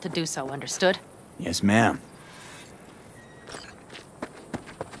signal to do so, understood? Yes, ma'am.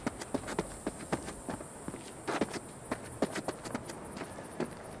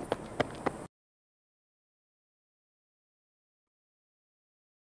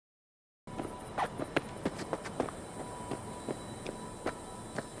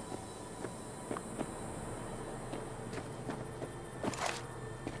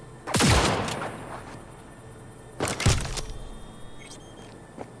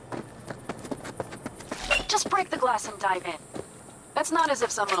 Just break the glass and dive in. It's not as if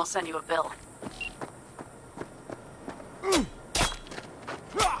someone will send you a bill.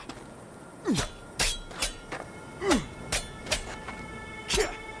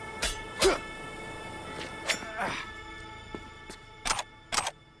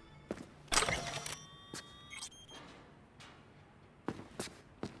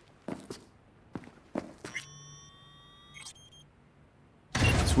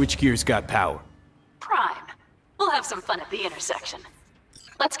 Switchgear's got power. Prime. We'll have some fun at the intersection.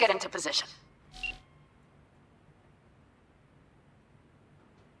 Let's get into position.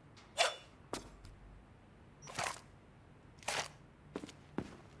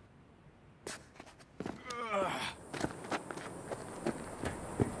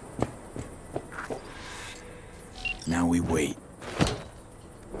 Now we wait.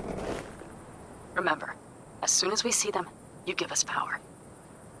 Remember, as soon as we see them, you give us power.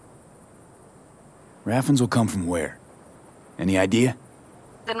 Raffens will come from where? Any idea?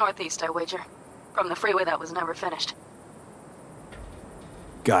 The northeast, I wager. From the freeway that was never finished.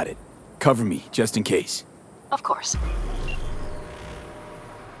 Got it. Cover me, just in case. Of course.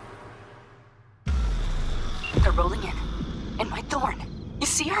 They're rolling in. And my thorn. You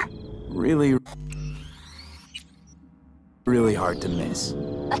see her? Really hard to miss.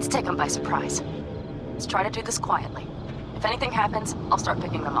 Let's take them by surprise. Let's try to do this quietly. If anything happens, I'll start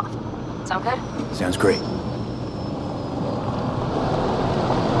picking them off. Sound good? Sounds great.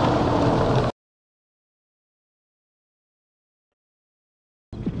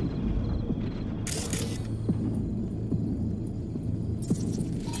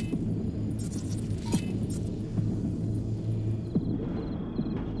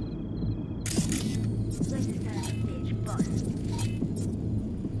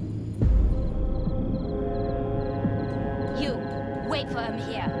 You, wait for him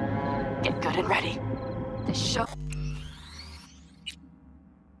here. Get good and ready. The show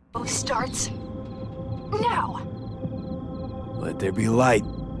starts now. Let there be light.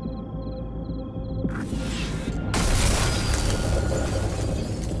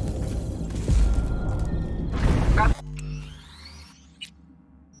 Grab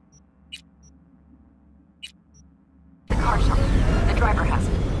the car shop. The driver has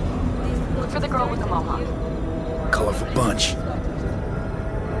it. Look for the girl with the mohawk. Colorful bunch.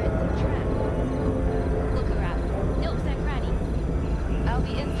 Look around. Looks like Granny. I'll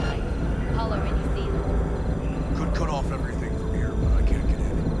be inside. Holler when you see them. Could cut off everything from here, but I can't get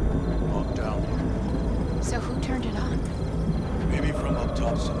in. Locked down. So who turned it on? Maybe from up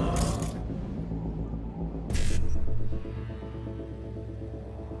top somehow.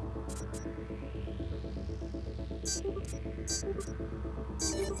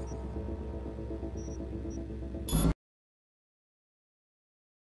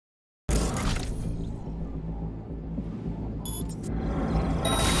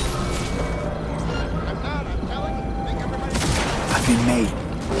 I've been made.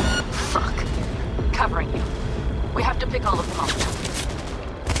 Fuck. Covering you. We have to pick all of them off.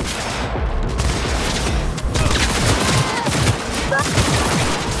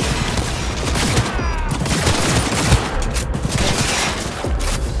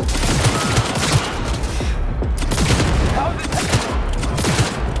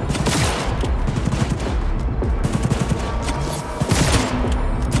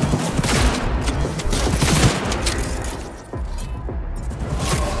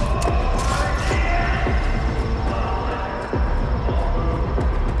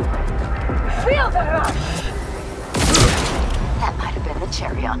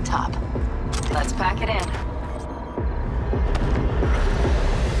 cherry on top. Let's pack it in.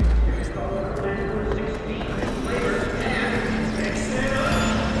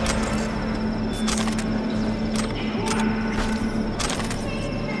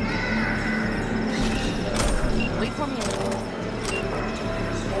 Wait for me.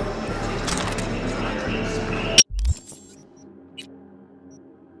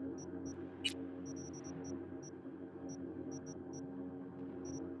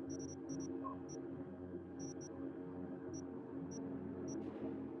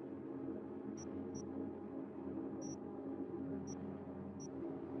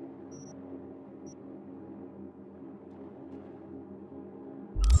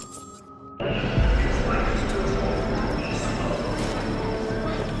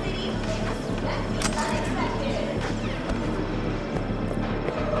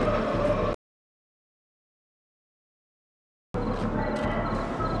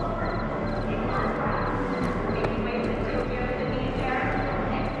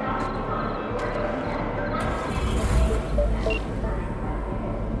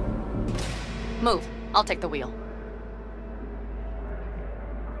 Move. I'll take the wheel.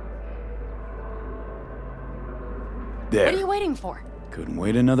 There. What are you waiting for? Couldn't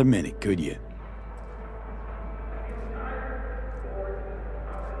wait another minute, could you?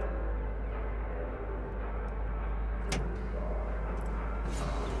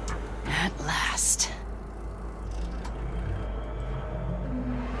 At last.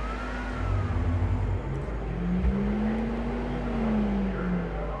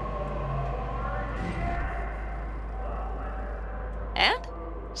 And?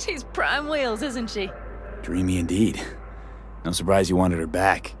 She's prime wheels, isn't she? Dreamy indeed. No surprise you wanted her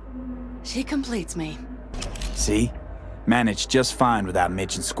back. She completes me. See? Managed just fine without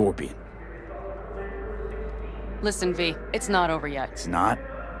Mitch and Scorpion. Listen, V, it's not over yet. It's not?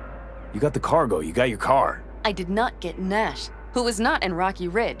 You got the cargo, you got your car. I did not get Nash, who was not in Rocky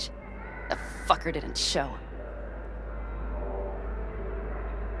Ridge. The fucker didn't show.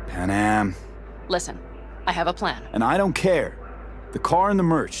 Panam. Listen, I have a plan. And I don't care. The car and the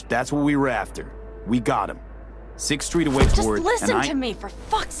merch, that's what we were after. We got him. 6th Street away for it, Just listen to me, for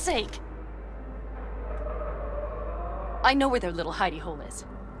fuck's sake! I know where their little hidey hole is.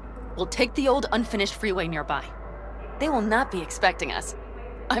 We'll take the old unfinished freeway nearby. They will not be expecting us.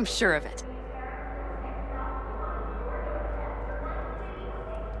 I'm sure of it.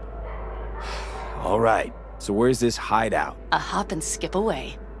 All right, so where's this hideout? A hop and skip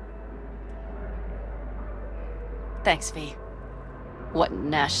away. Thanks, V. What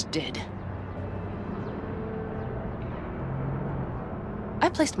Nash did. I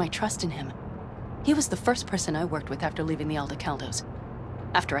placed my trust in him. He was the first person I worked with after leaving the Aldecaldos,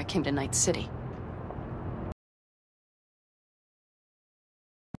 after I came to Night City.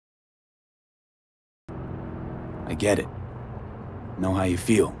 I get it. Know how you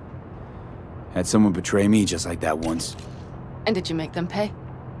feel. Had someone betray me just like that once. And did you make them pay?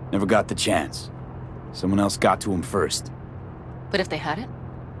 Never got the chance. Someone else got to him first. But if they hadn't,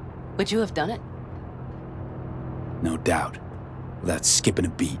 would you have done it? No doubt. Without skipping a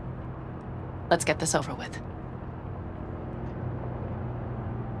beat. Let's get this over with.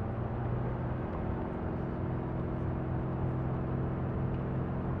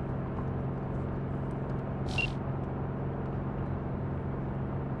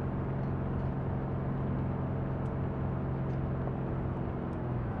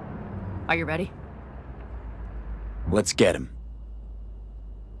 Are you ready? Let's get him.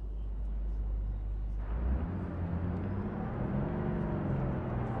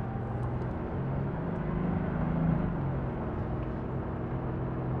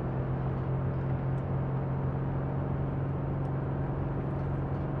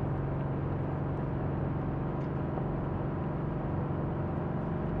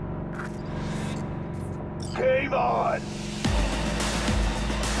 Game on!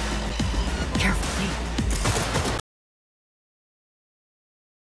 Carefully.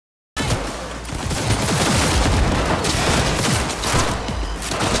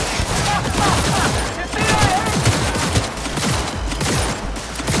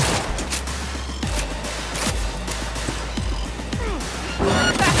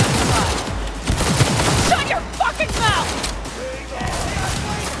 Shut your fucking mouth!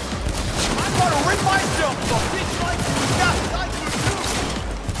 I'm gonna rip myself a bitch like you.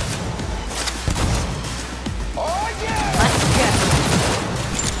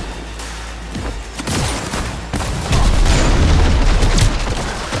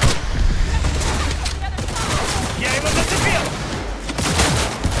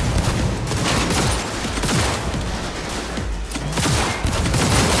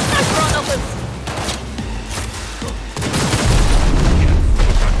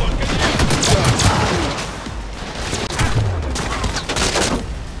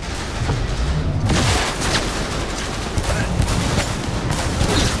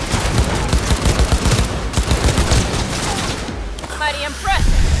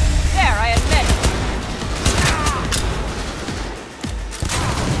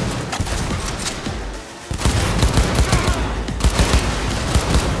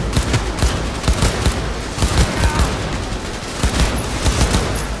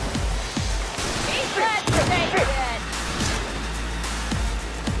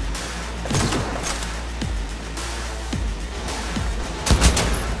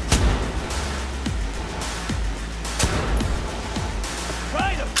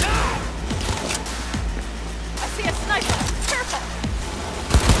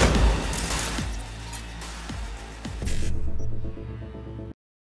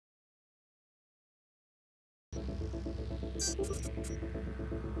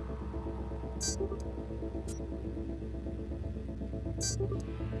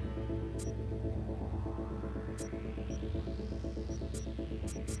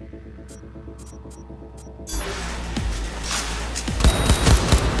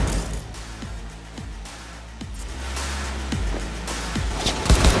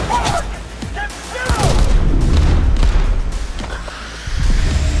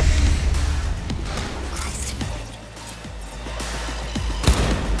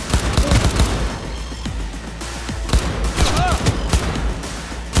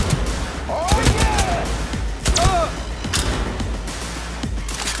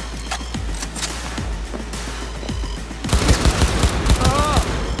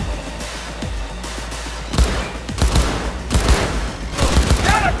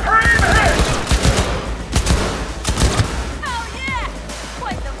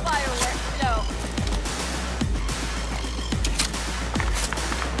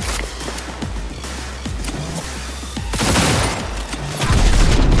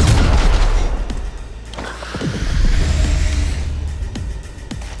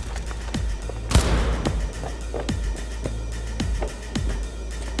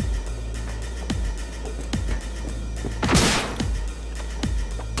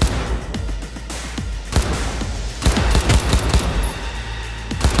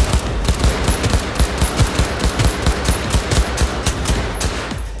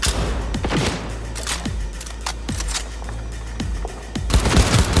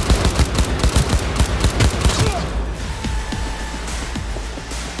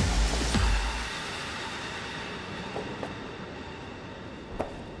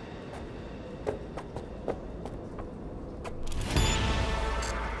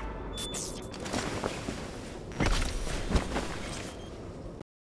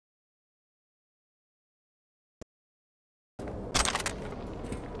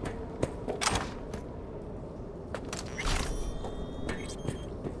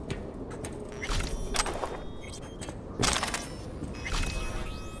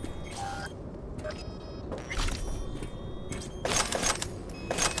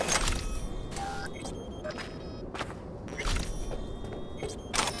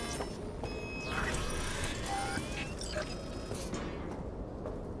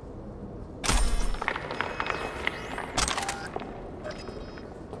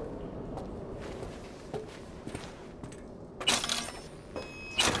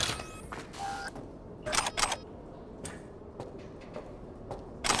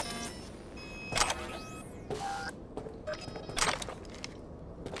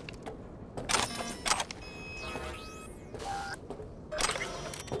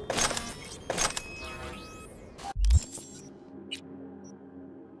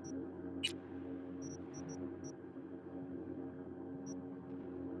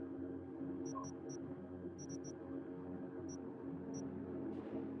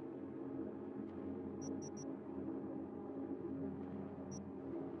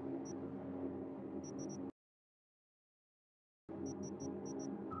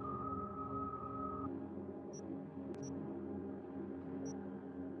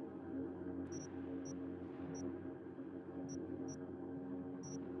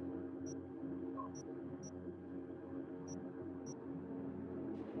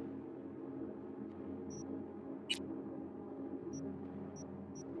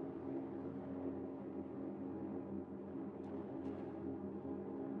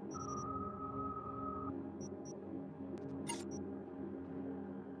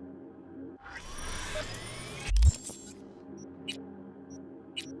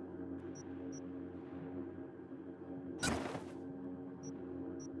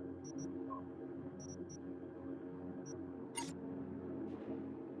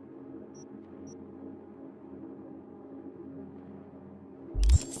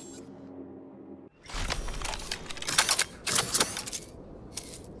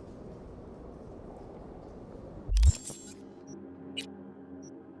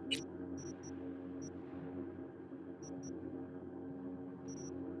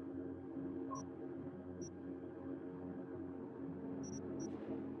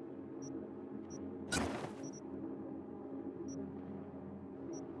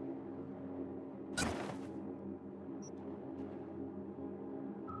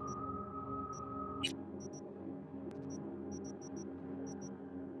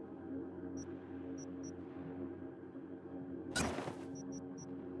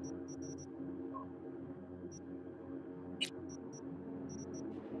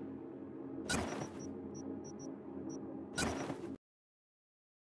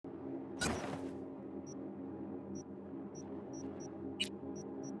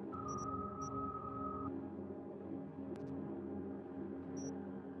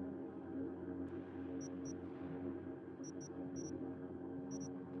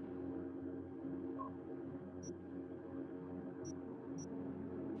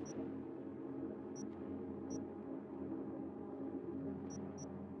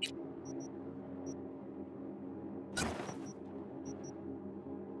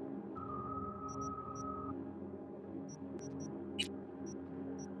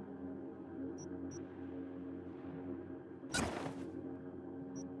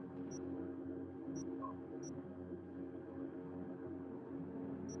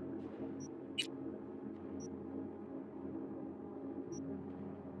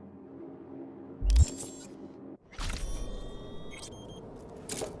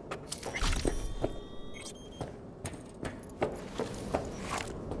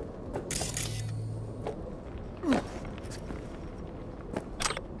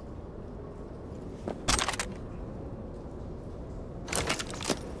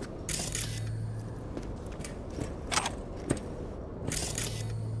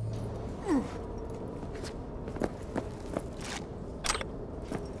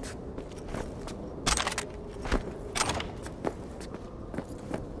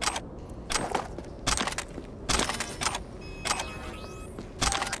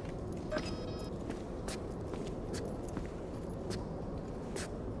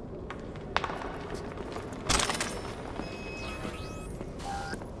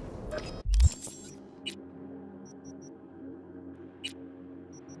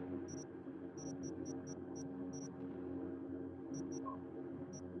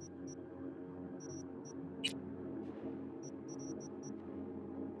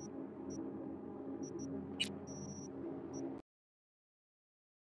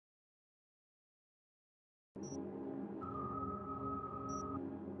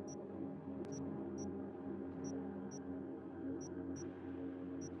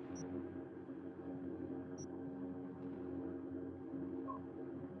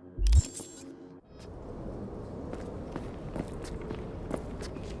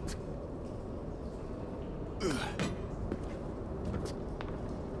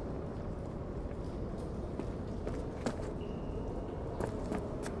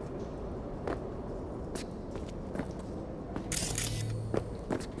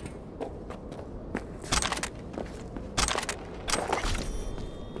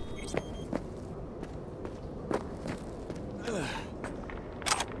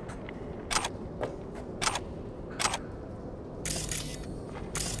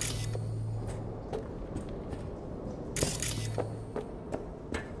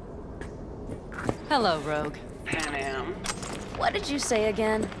 Hello, Rogue. Pan Am. What did you say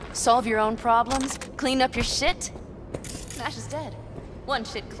again? Solve your own problems? Clean up your shit? Nash is dead. One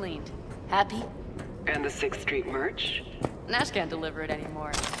shit cleaned. Happy? And the 6th Street merch? Nash can't deliver it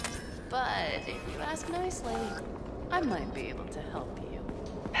anymore. But if you ask nicely, I might be able to help you.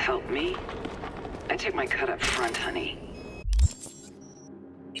 Help me? I take my cut up front, honey.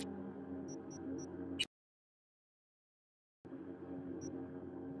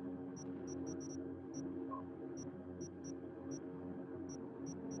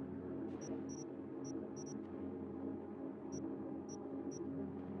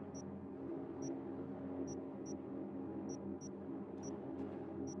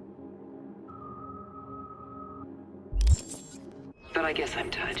 But I guess I'm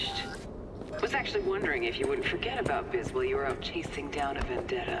touched. Was actually wondering if you wouldn't forget about Biz while you were out chasing down a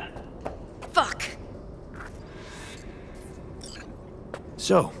vendetta. Fuck!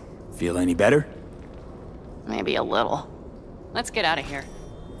 So, feel any better? Maybe a little. Let's get out of here.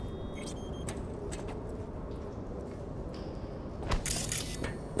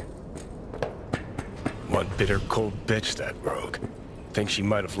 One bitter, cold bitch, that Rogue. Think she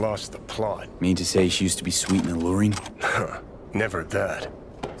might have lost the plot. Mean to say she used to be sweet and alluring? Huh, never that.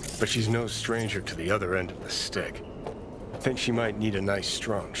 But she's no stranger to the other end of the stick. Think she might need a nice,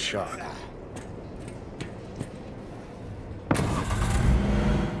 strong shot.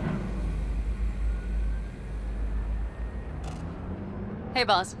 Hey,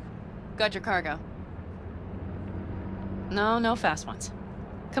 boss. Got your cargo. No fast ones.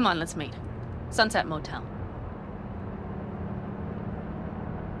 Come on, let's meet. Sunset Motel.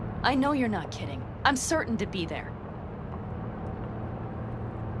 I know you're not kidding. I'm certain to be there.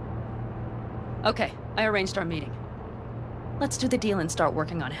 Okay, I arranged our meeting. Let's do the deal and start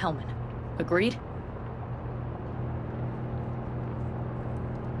working on Hellman. Agreed?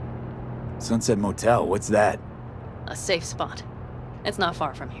 Sunset Motel, what's that? A safe spot. It's not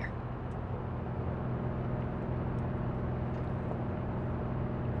far from here.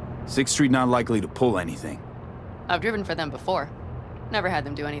 Sixth Street not likely to pull anything. I've driven for them before. Never had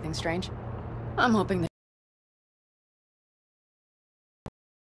them do anything strange. I'm hoping that...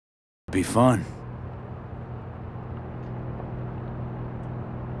 Be fun.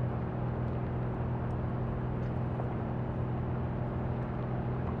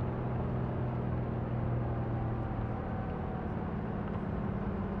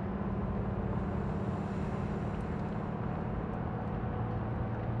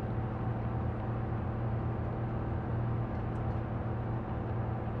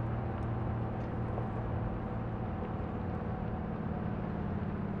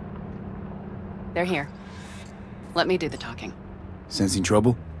 They're here. Let me do the talking. Sensing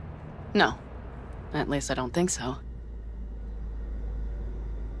trouble? No. At least I don't think so.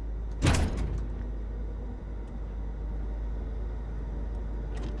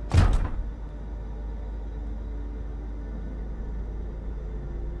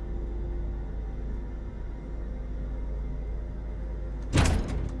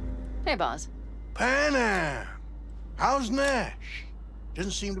 Hey, boss. Pan Am! How's Nash?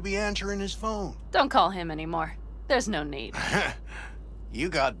 Doesn't seem to be answering his phone. Don't call him anymore. There's no need. You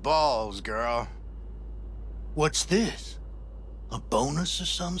got balls, girl. What's this? A bonus of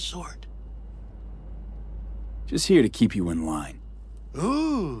some sort? Just here to keep you in line.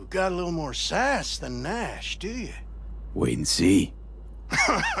 Ooh, got a little more sass than Nash, do you? Wait and see.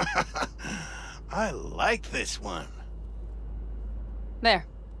 I like this one. There.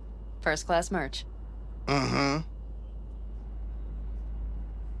 First class merch. Mm-hmm.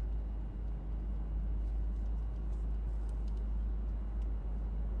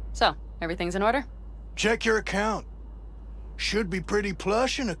 So, everything's in order? Check your account. Should be pretty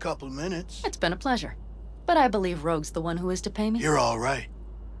plush in a couple minutes. It's been a pleasure. But I believe Rogue's the one who is to pay me. You're all right.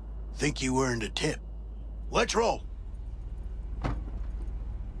 Think you earned a tip. Let's roll.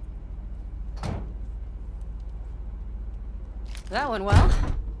 That went well.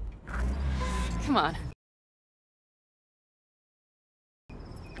 Come on.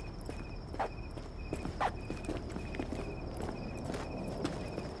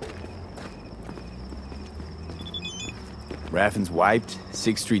 Raffin's wiped,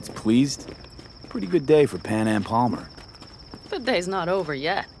 6th Street's pleased. Pretty good day for Pan Am Palmer. The day's not over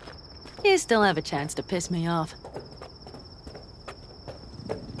yet. You still have a chance to piss me off.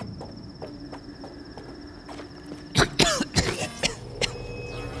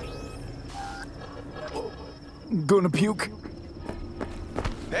 Gonna puke?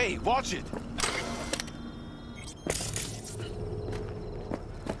 Hey, watch it!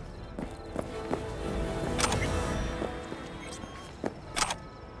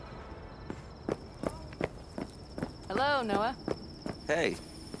 Hello, Noah. Hey,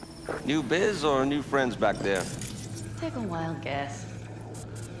 new biz or new friends back there? Take a wild guess.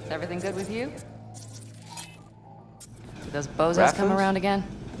 Is everything good with you? Did those bozos come around again?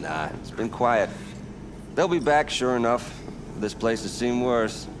 Nah, it's been quiet. They'll be back, sure enough. This place has seen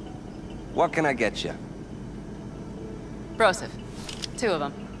worse. What can I get you? Broseph. 2 of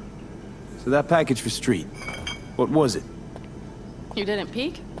them. So that package for Street, what was it? You didn't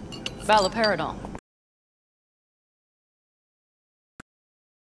peek? Valoperidol.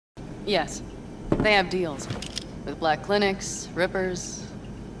 Yes. They have deals. With black clinics, rippers.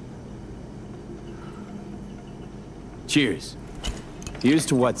 Cheers. Here's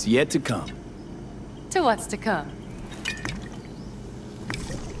to what's yet to come. To what's to come.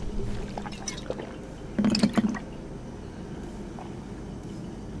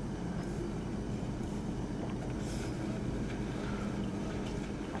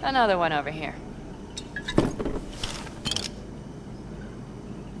 Another one over here.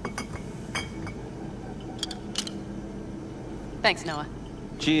 Thanks, Noah.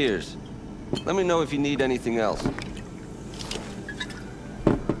 Cheers. Let me know if you need anything else.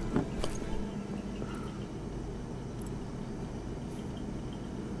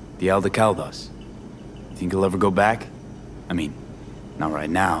 The Aldecaldos. You think he'll ever go back? I mean, not right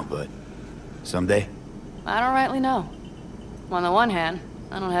now, but someday? I don't rightly know. On the one hand,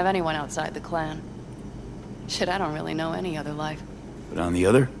 I don't have anyone outside the clan. Shit, I don't really know any other life. But on the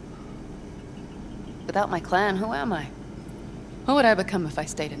other? Without my clan, who am I? Who would I become if I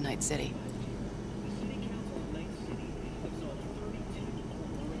stayed in Night City?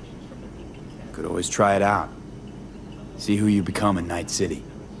 Could always try it out. See who you become in Night City.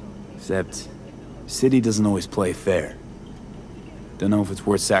 Except, City doesn't always play fair. Don't know if it's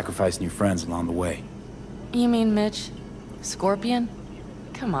worth sacrificing your friends along the way. You mean Mitch? Scorpion?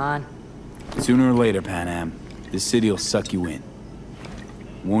 Come on. Sooner or later, Pan Am, this city'll suck you in.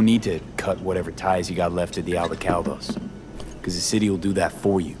 Won't need to cut whatever ties you got left to the Aldecaldos. Because the city will do that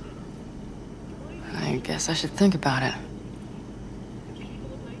for you. I guess I should think about it.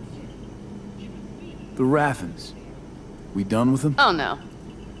 The Raffins. We done with them? Oh no.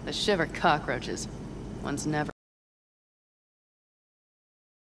 The shiver cockroaches. One's never...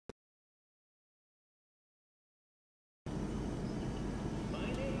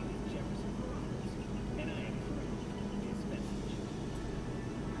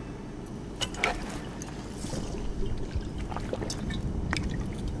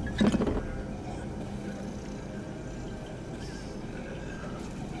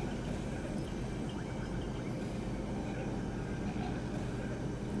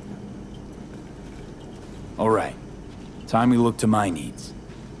 All right. Time we look to my needs.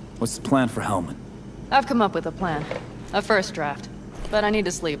 What's the plan for Hellman? I've come up with a plan. A first draft. But I need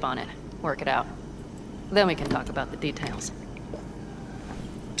to sleep on it. Work it out. Then we can talk about the details.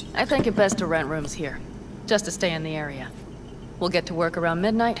 I think it best to rent rooms here. Just to stay in the area. We'll get to work around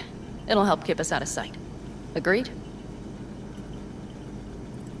midnight. It'll help keep us out of sight. Agreed?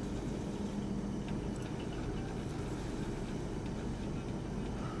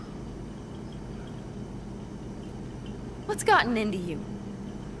 What's gotten into you?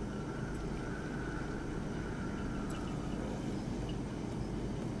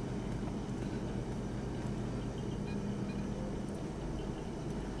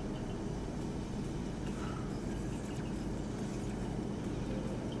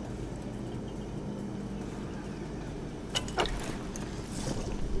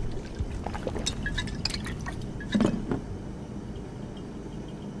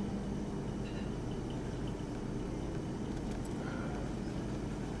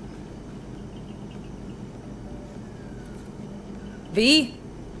 V?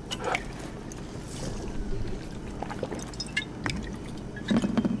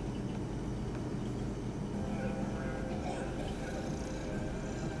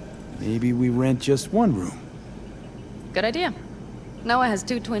 maybe we rent just one room. Good idea. Noah has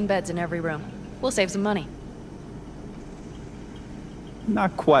 2 twin beds in every room. We'll save some money.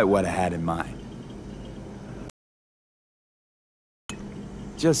 Not quite what I had in mind.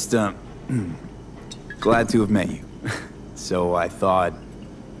 Just, glad to have met you. So I thought...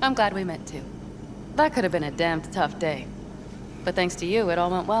 I'm glad we met too. That could have been a damned tough day. But thanks to you, it all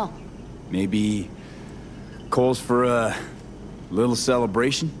went well. Maybe... calls for a little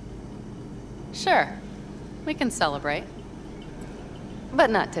celebration? Sure. We can celebrate. But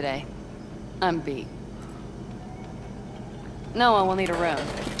not today. I'm beat. Noah will need a room.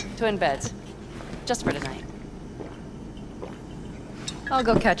 Twin beds. Just for tonight. I'll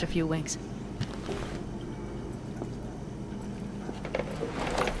go catch a few winks.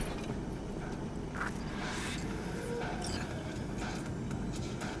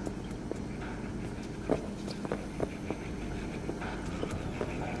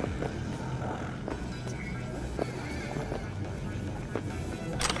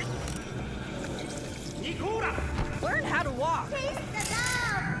 Learn how to walk.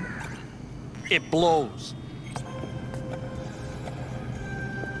 It blows.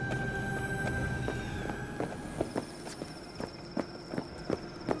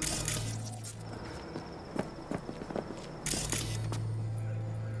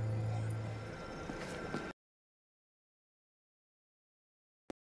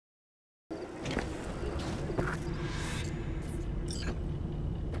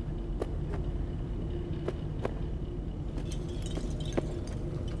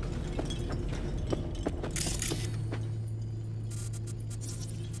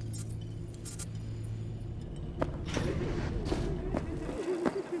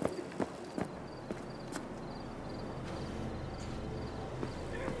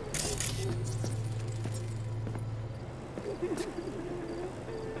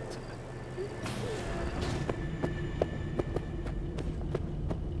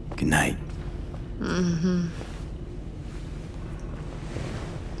 Good night. Mm-hmm.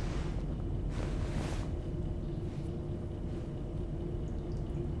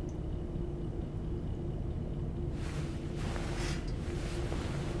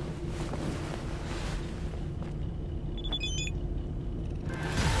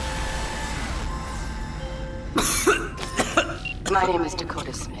 My name is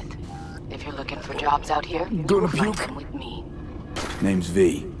Dakota Smith. If you're looking for jobs out here, Gonna you'll find puke. them with me. Name's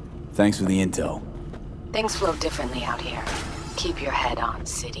V. Thanks for the intel. Things flow differently out here. Keep your head on,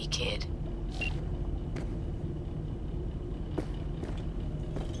 city kid.